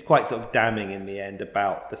it's quite sort of damning in the end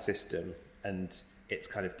about the system and its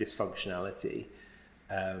kind of dysfunctionality.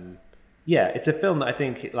 It's a film that I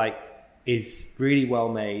think is really well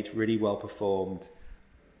made, really well performed,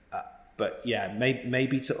 but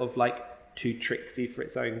maybe sort of too tricksy for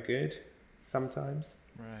its own good sometimes.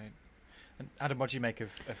 Right. And Adam, what do you make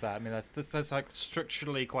of that? I mean, that's like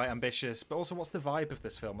structurally quite ambitious, but also what's the vibe of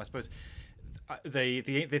this film? I suppose the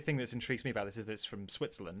thing that intrigues me about this is that it's from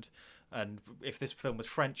Switzerland, and if this film was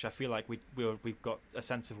French, I feel like we've got a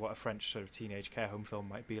sense of what a French sort of teenage care home film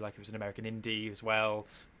might be like. It was an American indie as well.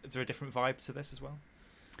 Is there a different vibe to this as well?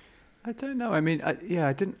 I don't know. I mean,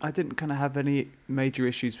 I didn't kind of have any major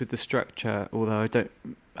issues with the structure, although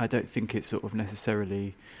I don't think it sort of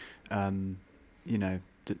necessarily,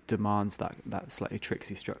 demands that slightly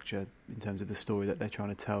tricksy structure in terms of the story that they're trying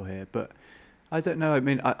to tell here. But I don't know. I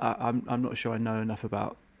mean, I'm not sure I know enough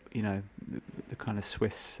about the kind of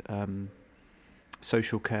Swiss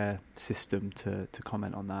social care system to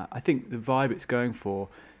comment on that. I think the vibe it's going for,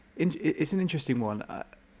 it's an interesting one.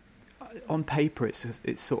 On paper,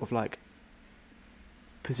 it's sort of like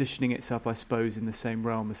positioning itself, I suppose, in the same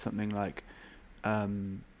realm as something like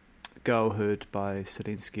Girlhood by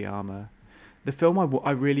Celine Sciamma. The film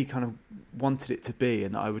I really kind of wanted it to be,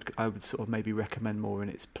 and I would sort of maybe recommend more in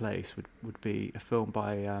its place, would be a film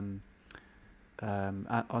by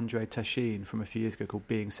André Tachine from a few years ago called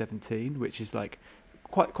Being 17, which is like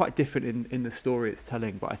quite different in the story it's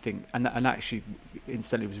telling, but I think and actually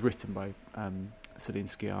incidentally was written by Celine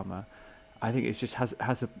Sciamma. I think it just has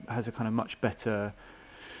a kind of much better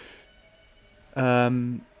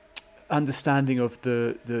understanding of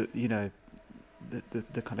the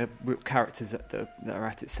kind of characters that are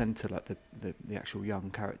at its centre, like the actual young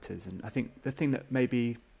characters. And I think the thing that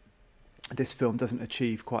maybe this film doesn't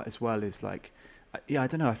achieve quite as well is I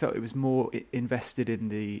don't know. I felt it was more invested in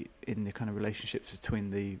the kind of relationships between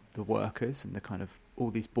the workers and the kind of all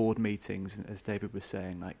these board meetings, as David was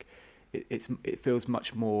saying. It feels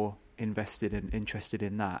much more invested and interested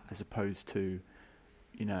in that, as opposed to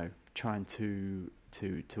trying to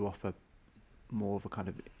offer more of a kind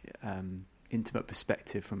of intimate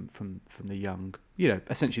perspective from the young,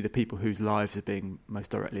 essentially the people whose lives are being most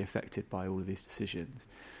directly affected by all of these decisions.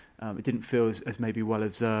 It didn't feel as maybe well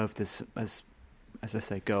observed as I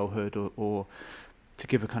say, Girlhood, or to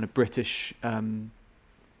give a kind of British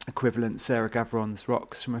equivalent, Sarah Gavron's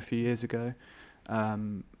Rocks from a few years ago.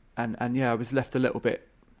 And I was left a little bit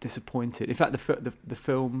disappointed. In fact, the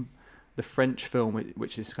film, the French film,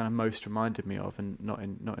 which this kind of most reminded me of, and not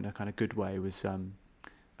in a kind of good way, was a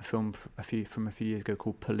film from a few years ago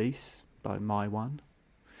called Police by My One.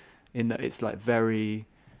 In that it's like very,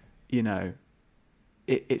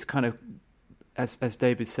 it's kind of, as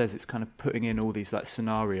David says, it's kind of putting in all these like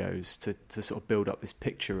scenarios to sort of build up this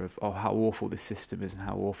picture of how awful this system is and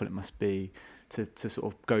how awful it must be to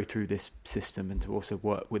sort of go through this system and to also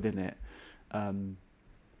work within it.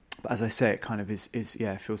 But as I say, it kind of is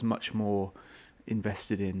it feels much more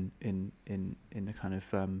invested in the kind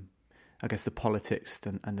of I guess the politics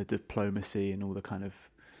and the diplomacy and all the kind of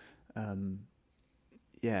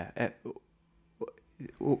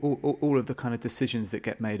all of the kind of decisions that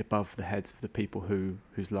get made above the heads of the people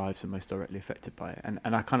whose lives are most directly affected by it.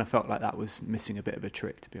 And I kind of felt like that was missing a bit of a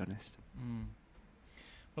trick, to be honest. Mm.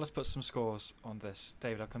 Well, let's put some scores on this.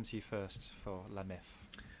 David, I'll come to you first for La Mif.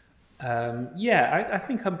 I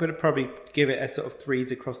think I'm going to probably give it a sort of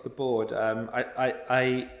 3s across the board.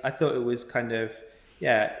 I thought it was kind of,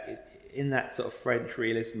 in that sort of French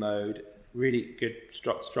realist mode, really good,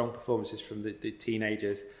 strong performances from the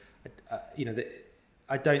teenagers.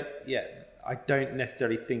 I don't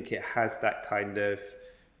necessarily think it has that kind of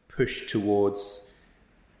push towards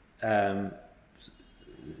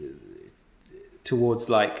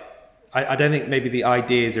like, I don't think maybe the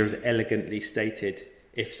ideas are as elegantly stated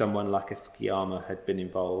if someone like a Sciamma had been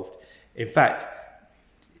involved. In fact,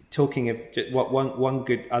 talking of one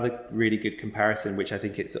other really good comparison, which I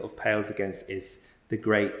think it sort of pales against, is the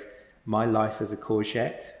great My Life as a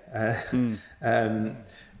Courgette,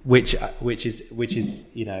 which is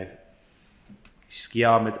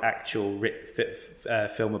Sciamma's actual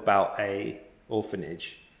film about a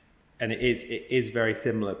orphanage, and it is very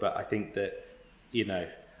similar, but I think that, you know,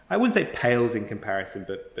 I wouldn't say pales in comparison,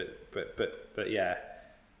 but yeah,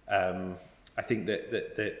 I think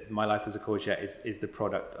that My Life as a Courgette is the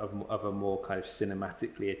product of a more kind of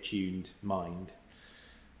cinematically attuned mind.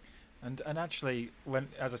 And actually, when,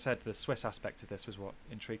 as I said, the Swiss aspect of this was what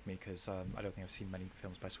intrigued me, because I don't think I've seen many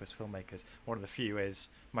films by Swiss filmmakers. One of the few is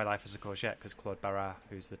My Life as a Courgette, because Claude Barras,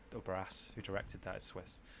 Barras, who directed that, is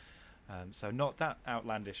Swiss. So not that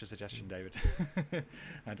outlandish a suggestion, David.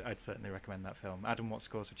 I'd certainly recommend that film. Adam, what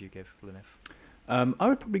scores would you give Le Mif? I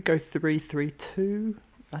would probably go 3-3-2.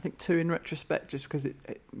 I think 2 in retrospect, just because it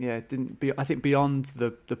didn't be. I think beyond the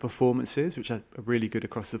performances, which are really good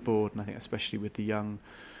across the board, and I think especially with the young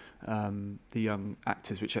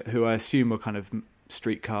actors, who I assume were kind of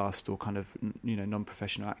street cast or kind of, you know,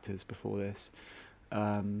 non-professional actors before this.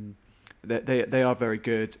 They are very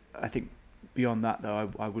good. I think beyond that,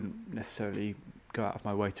 though, I wouldn't necessarily go out of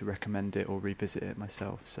my way to recommend it or revisit it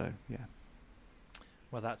myself. So yeah.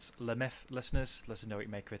 Well, that's Le Mif, listeners. Let us know what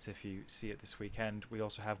you make of it if you see it this weekend. We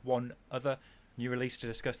also have one other new release to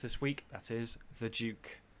discuss this week. That is The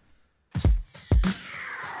Duke.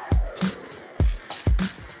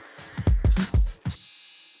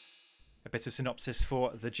 A bit of synopsis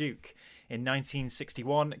for The Duke. In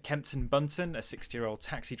 1961, Kempton Bunton, a 60-year-old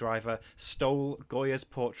taxi driver, stole Goya's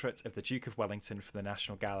portrait of the Duke of Wellington from the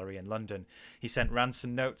National Gallery in London. He sent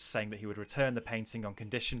ransom notes saying that he would return the painting on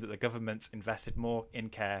condition that the government invested more in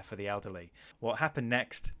care for the elderly. What happened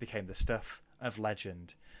next became the stuff of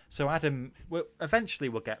legend. So Adam, eventually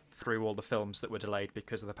we'll get through all the films that were delayed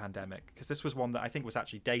because of the pandemic, because this was one that I think was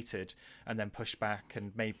actually dated and then pushed back,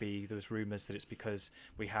 and maybe there was rumours that it's because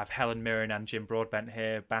we have Helen Mirren and Jim Broadbent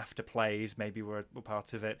here, BAFTA plays, maybe we're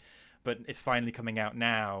part of it, but it's finally coming out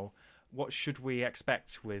now. What should we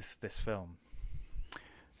expect with this film?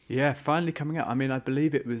 Yeah, finally coming out. I mean, I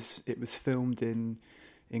believe it was filmed in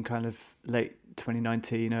kind of late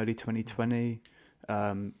 2019, early 2020.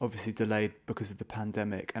 Obviously delayed because of the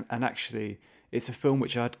pandemic, and actually it's a film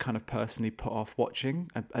which I'd kind of personally put off watching.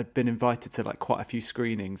 I'd been invited to like quite a few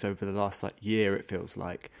screenings over the last like year, it feels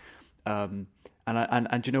like, and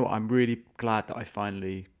you know what, I'm really glad that I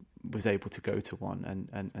finally was able to go to one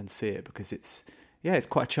and see it, because it's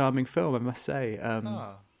quite a charming film, I must say.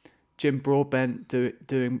 Jim Broadbent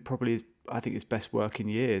doing probably his best work in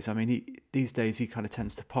years. I mean, these days he kind of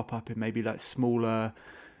tends to pop up in maybe like smaller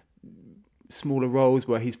roles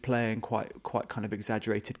where he's playing quite kind of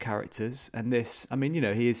exaggerated characters, and this, I mean, you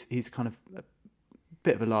know, he's kind of a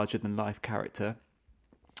bit of a larger than life character,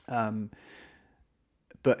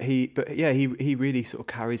 but he really sort of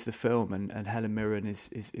carries the film, and Helen Mirren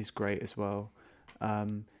is great as well.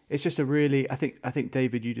 It's just a really, I think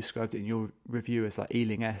David, you described it in your review as like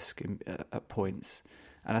Ealing-esque at points,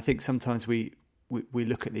 and I think sometimes we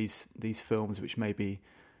look at these films which maybe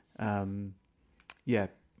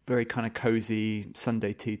very kind of cozy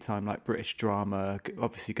Sunday tea time, like British drama,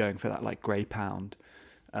 obviously going for that like Grey Pound,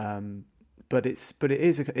 but it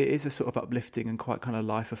is a sort of uplifting and quite kind of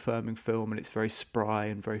life affirming film, and it's very spry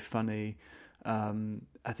and very funny. I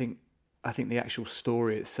think the actual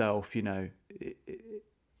story itself, you know,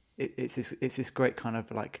 it's this great kind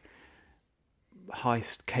of like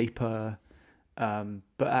heist caper,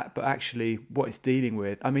 but actually what it's dealing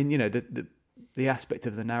with, I mean, you know, the aspect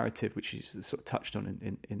of the narrative which you sort of touched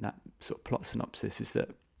on in that sort of plot synopsis is that,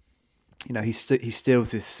 you know, he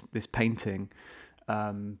steals this painting,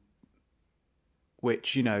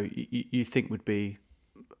 which, you know, you think would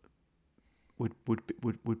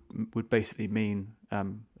basically mean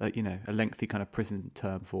you know, a lengthy kind of prison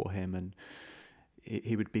term for him, and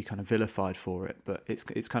he would be kind of vilified for it. But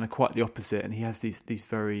it's kind of quite the opposite, and he has these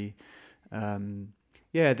very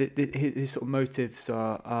his sort of motives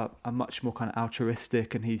are much more kind of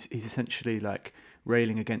altruistic, and he's essentially like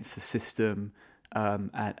railing against the system,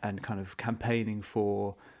 and kind of campaigning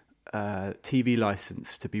for TV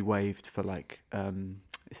license to be waived for like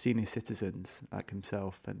senior citizens like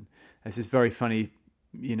himself. And there's this very funny,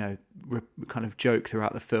 you know, kind of joke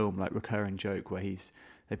throughout the film, like recurring joke, where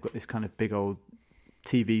they've got this kind of big old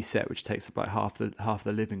TV set which takes up like half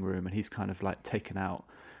the living room, and he's kind of like taken out.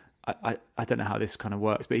 I don't know how this kind of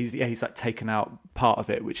works, but he's like taken out part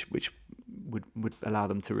of it, which would allow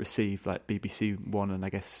them to receive like BBC One, and I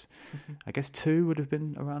guess 2 would have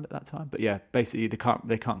been around at that time. But yeah, basically they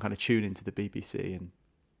can't kind of tune into the BBC,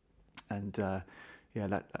 and that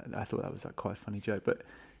I thought that was like quite a funny joke. But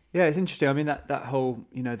yeah, it's interesting. I mean, that whole,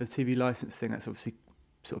 you know, the TV license thing, that's obviously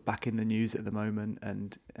sort of back in the news at the moment,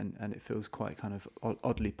 and it feels quite kind of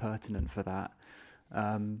oddly pertinent for that.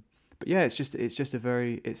 yeah, it's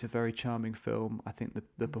a very charming film. I think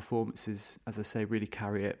the performances, as I say, really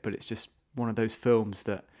carry it. But it's just one of those films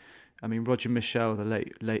that, I mean, Roger Michell, the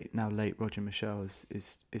late Roger Michell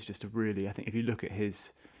is just a really, I think if you look at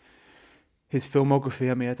his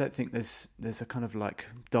filmography, I mean, I don't think there's a kind of like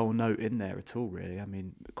dull note in there at all, really. I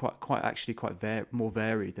mean, quite more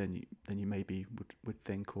varied than you maybe would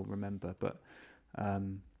think or remember. But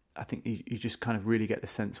I think you just kind of really get the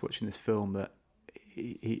sense watching this film that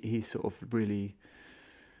he sort of really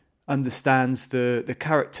understands the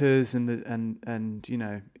characters and you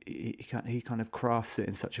know, he kind of crafts it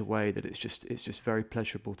in such a way that it's just very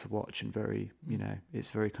pleasurable to watch, and very, you know, it's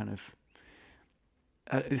very kind of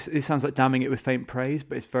it sounds like damning it with faint praise,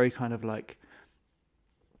 but it's very kind of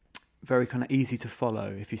easy to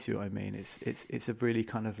follow, if you see what I mean. It's a really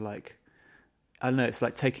kind of like, I don't know, it's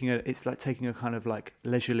like taking a kind of like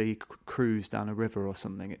leisurely cruise down a river or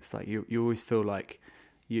something. It's like you always feel like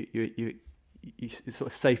you're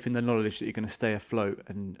sort of safe in the knowledge that you're going to stay afloat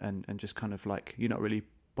and just kind of like, you're not really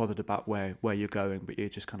bothered about where you're going, but you're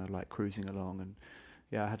just kind of like cruising along. And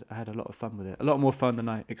yeah, I had a lot of fun with it. A lot more fun than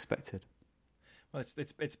I expected. Well,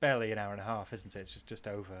 it's barely an hour and a half, isn't it? It's just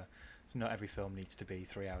over. So not every film needs to be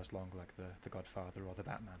 3 hours long, like the Godfather or the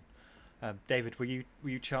Batman. David, were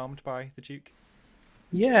you charmed by The Duke?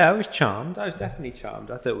 Yeah, I was charmed. I was definitely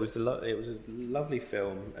charmed. I thought it was a lovely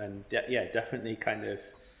film, and definitely kind of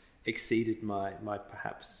exceeded my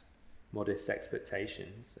perhaps modest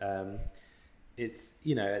expectations. It's,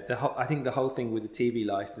 you know, I think the whole thing with the TV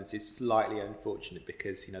license is slightly unfortunate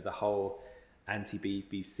because, you know, the whole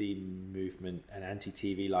anti-BBC movement and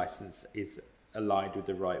anti-TV license is aligned with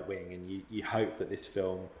the right wing, and you hope that this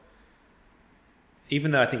film,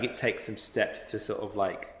 even though I think it takes some steps to sort of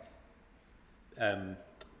like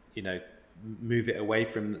you know, move it away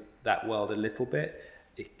from that world a little bit,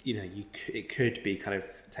 it could be kind of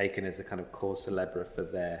taken as a kind of cause célèbre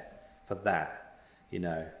for that. You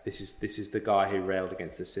know, this is the guy who railed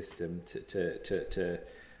against the system to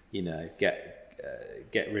you know,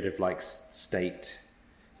 get rid of like state,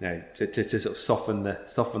 you know, to sort of soften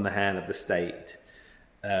the hand of the state,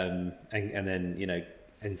 and then, you know,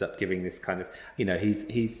 ends up giving this kind of, you know,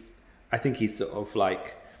 I think he's sort of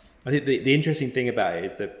like, I think the interesting thing about it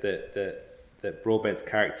is that Broadbent's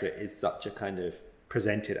character is such a kind of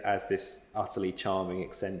presented as this utterly charming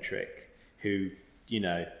eccentric who, you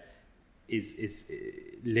know,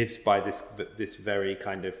 lives by this very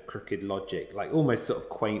kind of crooked logic, like almost sort of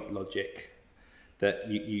quaint logic that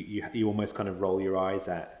you almost kind of roll your eyes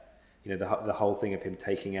at. You know, the whole thing of him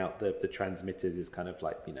taking out the transmitters is kind of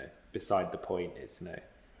like, you know, beside the point. It's, you know,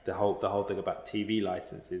 the whole thing about TV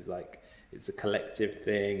license is like, it's a collective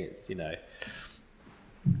thing. It's, you know,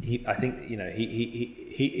 I think, you know,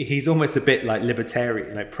 he's almost a bit like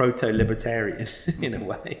libertarian, like proto-libertarian in a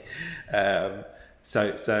way.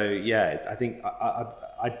 So yeah, I think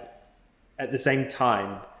I at the same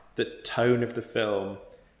time, the tone of the film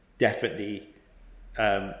definitely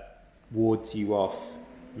wards you off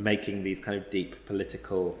making these kind of deep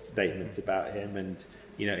political statements about him, and,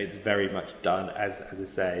 you know, it's very much done as I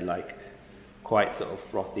say, like quite sort of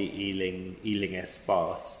frothy Ealing-esque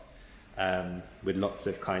farce, with lots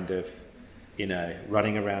of kind of, you know,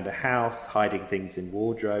 running around a house, hiding things in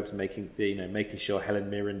wardrobes, making sure Helen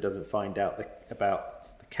Mirren doesn't find out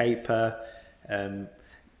about the caper.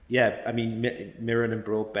 Yeah, I mean, Mirren and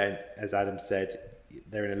Broadbent, as Adam said,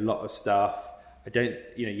 they're in a lot of stuff. I don't,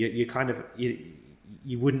 you know, you kind of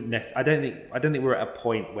you wouldn't necessarily. I don't think we're at a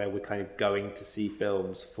point where we're kind of going to see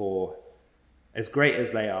films for, as great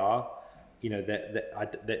as they are. You know,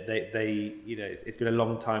 they you know, it's been a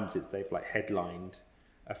long time since they've like headlined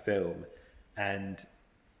a film, and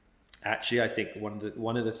actually I think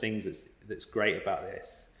one of the things that's great about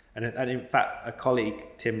this, and in fact a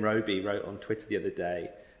colleague, Tim Roby, wrote on Twitter the other day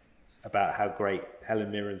about how great Helen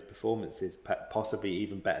Mirren's performance is, possibly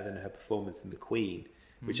even better than her performance in The Queen,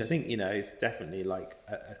 which I think, you know, is definitely like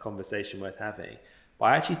a conversation worth having. But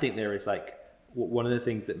I actually think there is like, one of the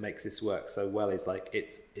things that makes this work so well is like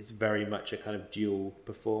it's very much a kind of dual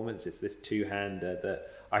performance. It's this two-hander that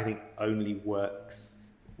I think only works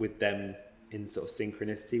with them in sort of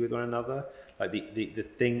synchronicity with one another. Like the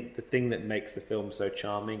thing that makes the film so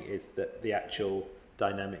charming is that the actual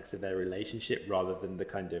dynamics of their relationship, rather than the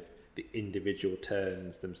kind of the individual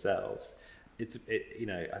turns themselves. You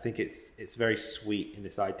know, I think it's very sweet in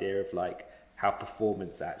this idea of like how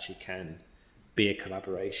performance actually can be a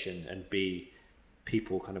collaboration and be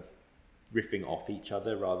people kind of riffing off each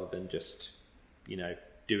other rather than just, you know,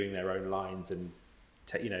 doing their own lines and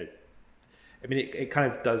you know, I mean, it kind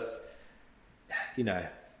of does, you know,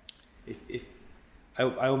 if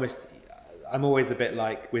I I'm always a bit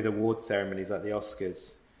like with award ceremonies like the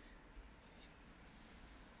Oscars,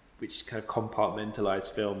 which kind of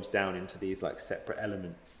compartmentalize films down into these like separate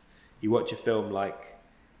elements. You watch a film like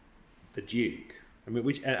The Duke, I mean,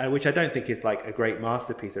 which I don't think is like a great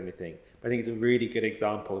masterpiece or anything, but I think it's a really good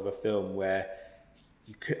example of a film where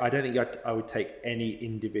I don't think I would take any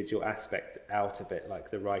individual aspect out of it,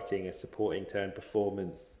 like the writing, a supporting turn,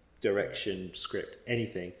 performance, direction, script,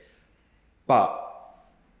 anything. But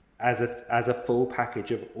as a full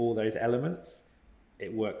package of all those elements,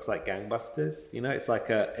 it works like gangbusters. You know, it's like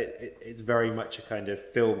it's very much a kind of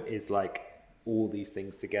film is like all these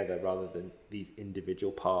things together rather than these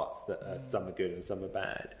individual parts that are some are good and some are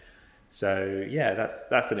bad. So yeah,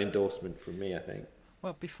 that's an endorsement from me, I think.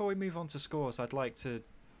 Well, before we move on to scores, I'd like to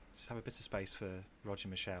just have a bit of space for Roger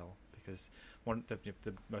Michell, because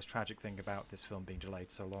the most tragic thing about this film being delayed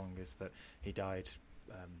so long is that he died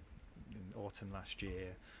in autumn last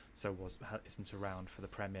year, so isn't around for the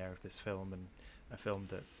premiere of this film, and a film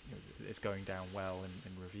that is going down well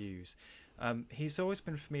in reviews. He's always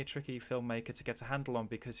been, for me, a tricky filmmaker to get a handle on,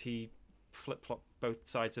 because he flip-flopped both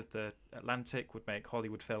sides of the Atlantic, would make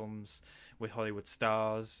Hollywood films with Hollywood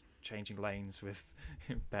stars, changing lanes with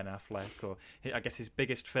Ben Affleck, or I guess his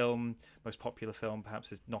biggest film, most popular film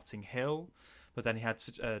perhaps, is Notting Hill, but then he had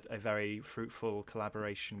such a very fruitful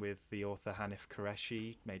collaboration with the author Hanif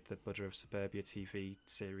Qureshi, made the Buddha of Suburbia TV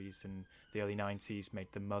series in the early 90s,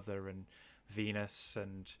 made The Mother and Venus,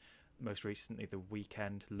 and most recently The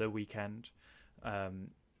Weekend,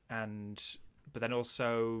 but then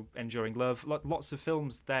also Enduring Love. Lots of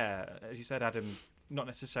films there, as you said, Adam. Not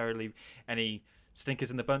necessarily any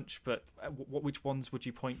stinkers in the bunch, but which ones would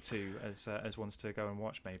you point to as ones to go and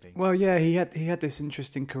watch, maybe? Well, yeah, he had this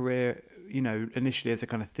interesting career, initially as a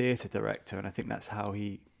kind of theatre director, and I think that's how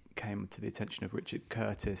he came to the attention of Richard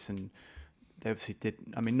Curtis. And they obviously did.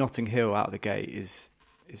 I mean, Notting Hill out of the gate is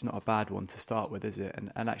not a bad one to start with, is it?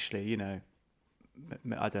 And actually, I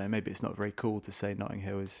don't know, maybe it's not very cool to say Notting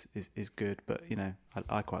Hill is good, but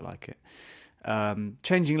I quite like it.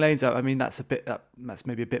 Changing Lanes, I mean, that's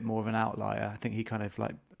maybe a bit more of an outlier. I think he kind of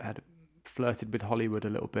like had flirted with Hollywood a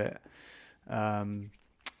little bit,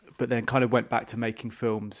 but then kind of went back to making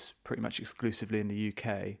films pretty much exclusively in the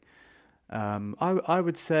UK. I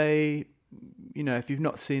would say, if you've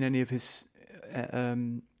not seen any of his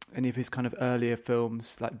kind of earlier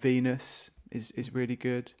films, like Venus is really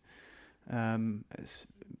good. It's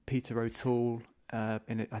Peter O'Toole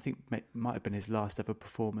in it. I think might have been his last ever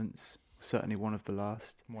performance. Certainly one of the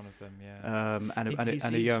last. One of them, yeah. And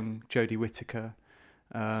a young Jodie Whittaker.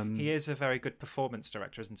 He is a very good performance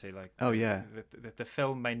director, isn't he? Like, oh yeah. The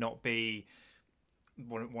film may not be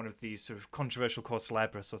one of these sort of controversial cause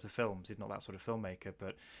célèbre sort of films. He's not that sort of filmmaker,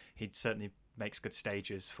 but he certainly makes good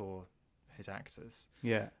stages for his actors.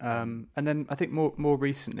 Yeah. And then I think more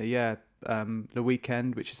recently, The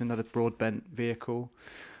Weekend, which is another Broadbent vehicle.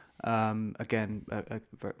 Again, a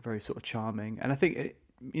very sort of charming. And I think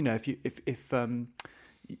if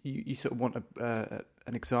you sort of want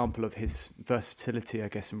an example of his versatility, I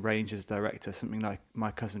guess, and range as a director, something like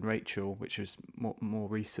My Cousin Rachel, which was more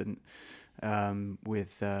recent,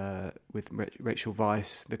 with Rachel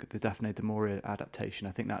Weisz, the Daphne du Maurier adaptation.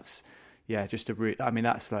 I think that's just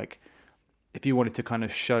that's like, if you wanted to kind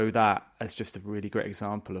of show that as just a really great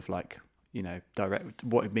example of like, direct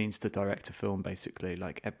what it means to direct a film, basically,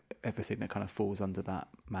 like everything that kind of falls under that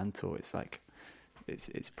mantle, it's like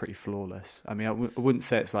it's pretty flawless. I mean, I wouldn't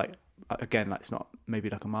say it's like, again, like it's not maybe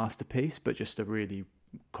like a masterpiece, but just a really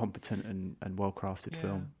competent and well-crafted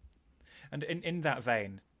film. And in that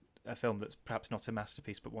vein, a film that's perhaps not a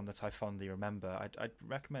masterpiece, but one that I fondly remember, I'd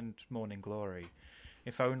recommend Morning Glory.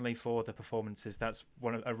 If only for the performances. That's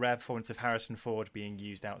a rare performance of Harrison Ford being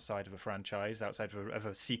used outside of a franchise, outside of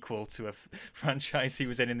a sequel to a franchise he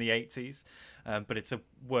was in the 80s. But it's a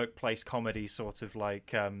workplace comedy, sort of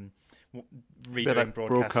like redoing like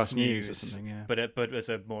broadcast news or something, yeah. But as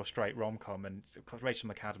a more straight rom-com. And of course, Rachel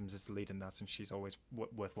McAdams is the lead in that, and she's always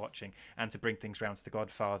worth watching. And to bring things round to The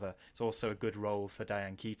Godfather, it's also a good role for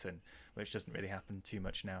Diane Keaton, which doesn't really happen too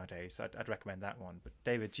much nowadays. I'd recommend that one. But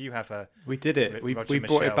David, do you have a... We did it. We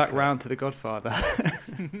brought it back round to The Godfather.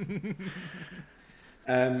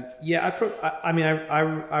 I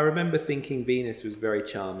remember thinking Venus was very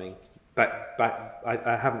charming.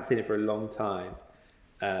 I haven't seen it for a long time.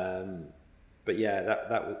 But yeah,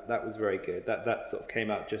 that was very good. That sort of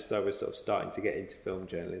came out just as I was sort of starting to get into film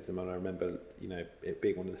journalism, and I remember it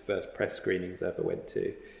being one of the first press screenings I ever went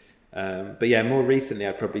to. But yeah, more recently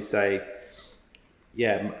I'd probably say,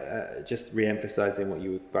 just re-emphasising what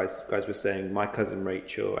you guys were saying, My Cousin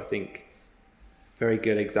Rachel, I think very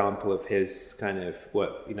good example of his kind of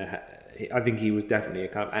work. You know, I think he was definitely a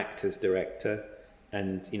kind of actor's director,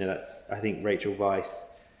 and you know, that's, I think Rachel Weisz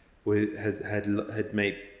had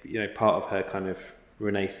made, you know, part of her kind of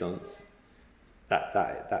renaissance.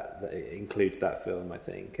 That includes that film, I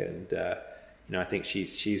think, and you know, I think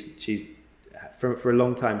she's for a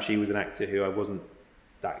long time she was an actor who I wasn't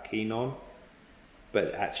that keen on,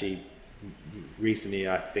 but actually recently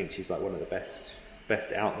I think she's like one of the best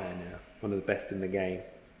out there now, one of the best in the game.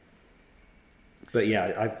 But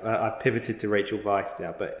yeah, I've pivoted to Rachel Weisz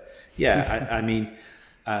now. But yeah, I mean,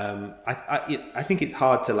 I think it's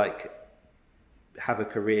hard to like have a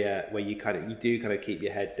career where you do keep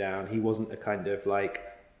your head down. He wasn't a kind of like,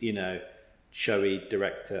 you know, showy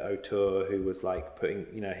director auteur who was like putting,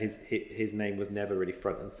 you know, his name was never really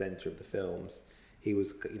front and center of the films. He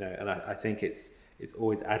was, you know, and I think it's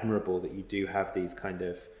always admirable that you do have these kind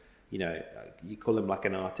of, you know, you call him like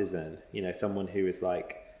an artisan, you know, someone who is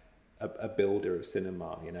like a builder of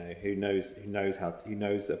cinema, you know, who knows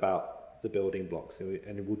about the building blocks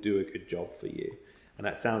and will do a good job for you. And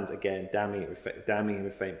that sounds, again, damning him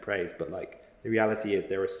with faint praise, but like the reality is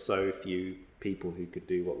there are so few people who could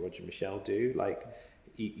do what Roger Michell do. Like,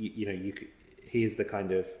 you know, he is the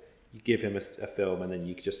kind of, you give him a film and then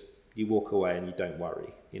you walk away and you don't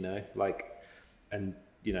worry, you know, like, and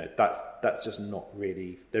you know, that's just not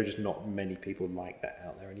really, there are just not many people like that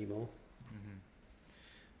out there anymore. Mm-hmm.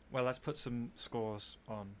 Well, let's put some scores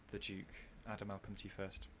on The Duke. Adam, I'll come to you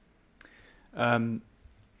first.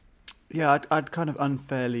 Yeah, I'd kind of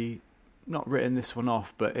unfairly not written this one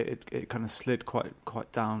off, but it kind of slid quite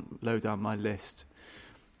low down my list.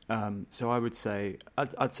 So I would say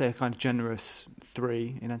I'd say a kind of generous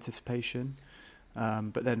 3 in anticipation,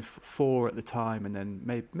 but then 4 at the time, and then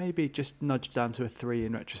maybe just nudged down to a 3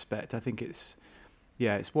 in retrospect. I think it's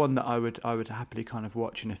one that I would happily kind of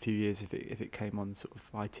watch in a few years if it came on sort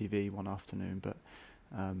of ITV one afternoon. But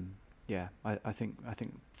I think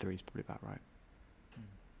 3 is probably about right.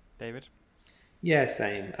 David? Yeah,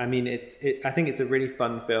 same. I mean, I think it's a really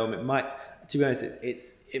fun film. It might, to be honest,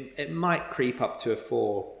 it might creep up to a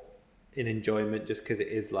 4 in enjoyment, just because it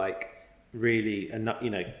is like really,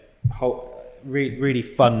 you know, really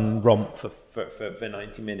fun romp for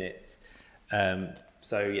 90 minutes.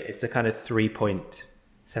 So yeah, it's a kind of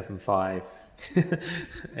 3.75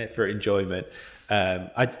 for enjoyment.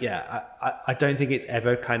 I don't think it's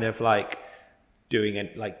ever kind of like doing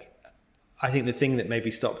it like. I think the thing that maybe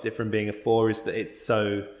stops it from being a 4 is that it's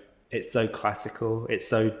so classical. It's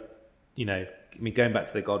so, you know, I mean, going back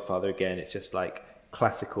to The Godfather again, it's just like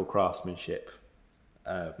classical craftsmanship.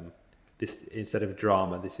 This, instead of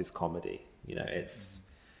drama, this is comedy. You know, it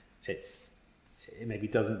maybe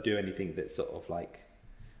doesn't do anything that sort of like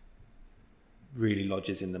really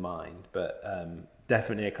lodges in the mind, but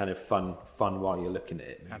definitely a kind of fun while you're looking at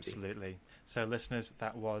it. Maybe. Absolutely. So listeners,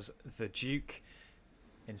 that was The Duke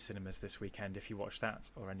in cinemas this weekend. If you watch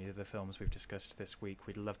that or any of the films we've discussed this week,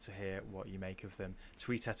 we'd love to hear what you make of them.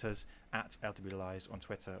 Tweet at us at LWLies on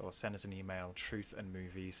Twitter, or send us an email,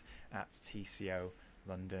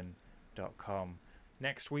 truthandmovies@tcolondon.com.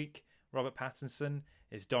 Next week, Robert Pattinson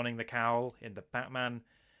is donning the cowl in The Batman.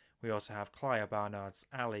 We also have Clive Barnard's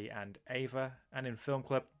Ali and Ava. And in Film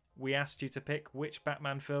Club, we asked you to pick which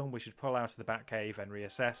Batman film we should pull out of the Batcave and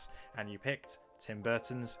reassess, and you picked Tim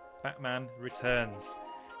Burton's Batman Returns.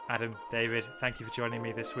 Adam, David, thank you for joining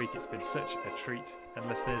me this week. It's been such a treat. And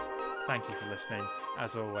listeners, thank you for listening.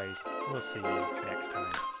 As always, we'll see you next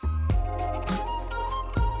time.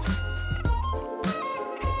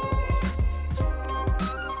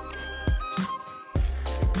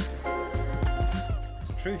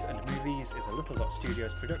 Truth and Movies is a Little Dot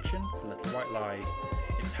Studios production for Little White Lies.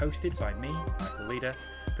 It's hosted by me, Michael Leader,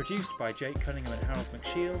 produced by Jake Cunningham and Harold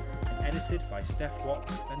McShiel, and edited by Steph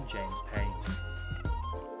Watts and James Payne.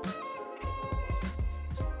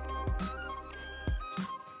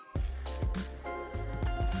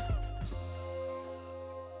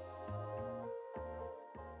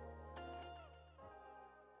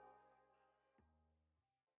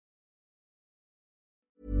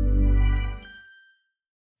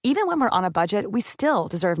 Even when we're on a budget, we still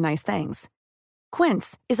deserve nice things.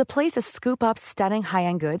 Quince is a place to scoop up stunning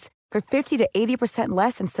high-end goods for 50 to 80%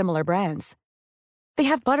 less than similar brands. They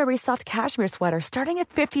have buttery soft cashmere sweaters starting at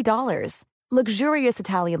 $50, luxurious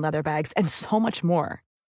Italian leather bags, and so much more.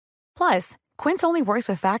 Plus, Quince only works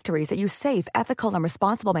with factories that use safe, ethical, and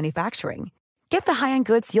responsible manufacturing. Get the high-end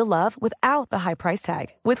goods you'll love without the high price tag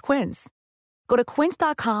with Quince. Go to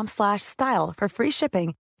quince.com/style for free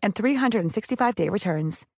shipping and 365-day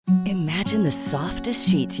returns. Imagine the softest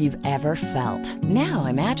sheets you've ever felt. Now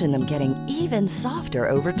imagine them getting even softer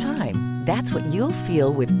over time. That's what you'll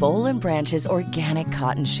feel with Boll & Branch's organic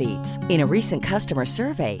cotton sheets. In a recent customer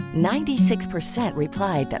survey, 96%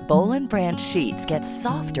 replied that Boll & Branch sheets get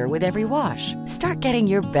softer with every wash. Start getting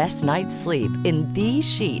your best night's sleep in these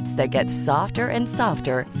sheets that get softer and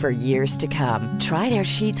softer for years to come. Try their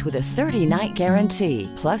sheets with a 30-night guarantee.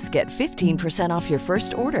 Plus, get 15% off your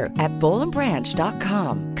first order at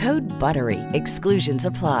bollandbranch.com. Code BUTTERY. Exclusions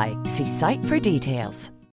apply. See site for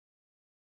details.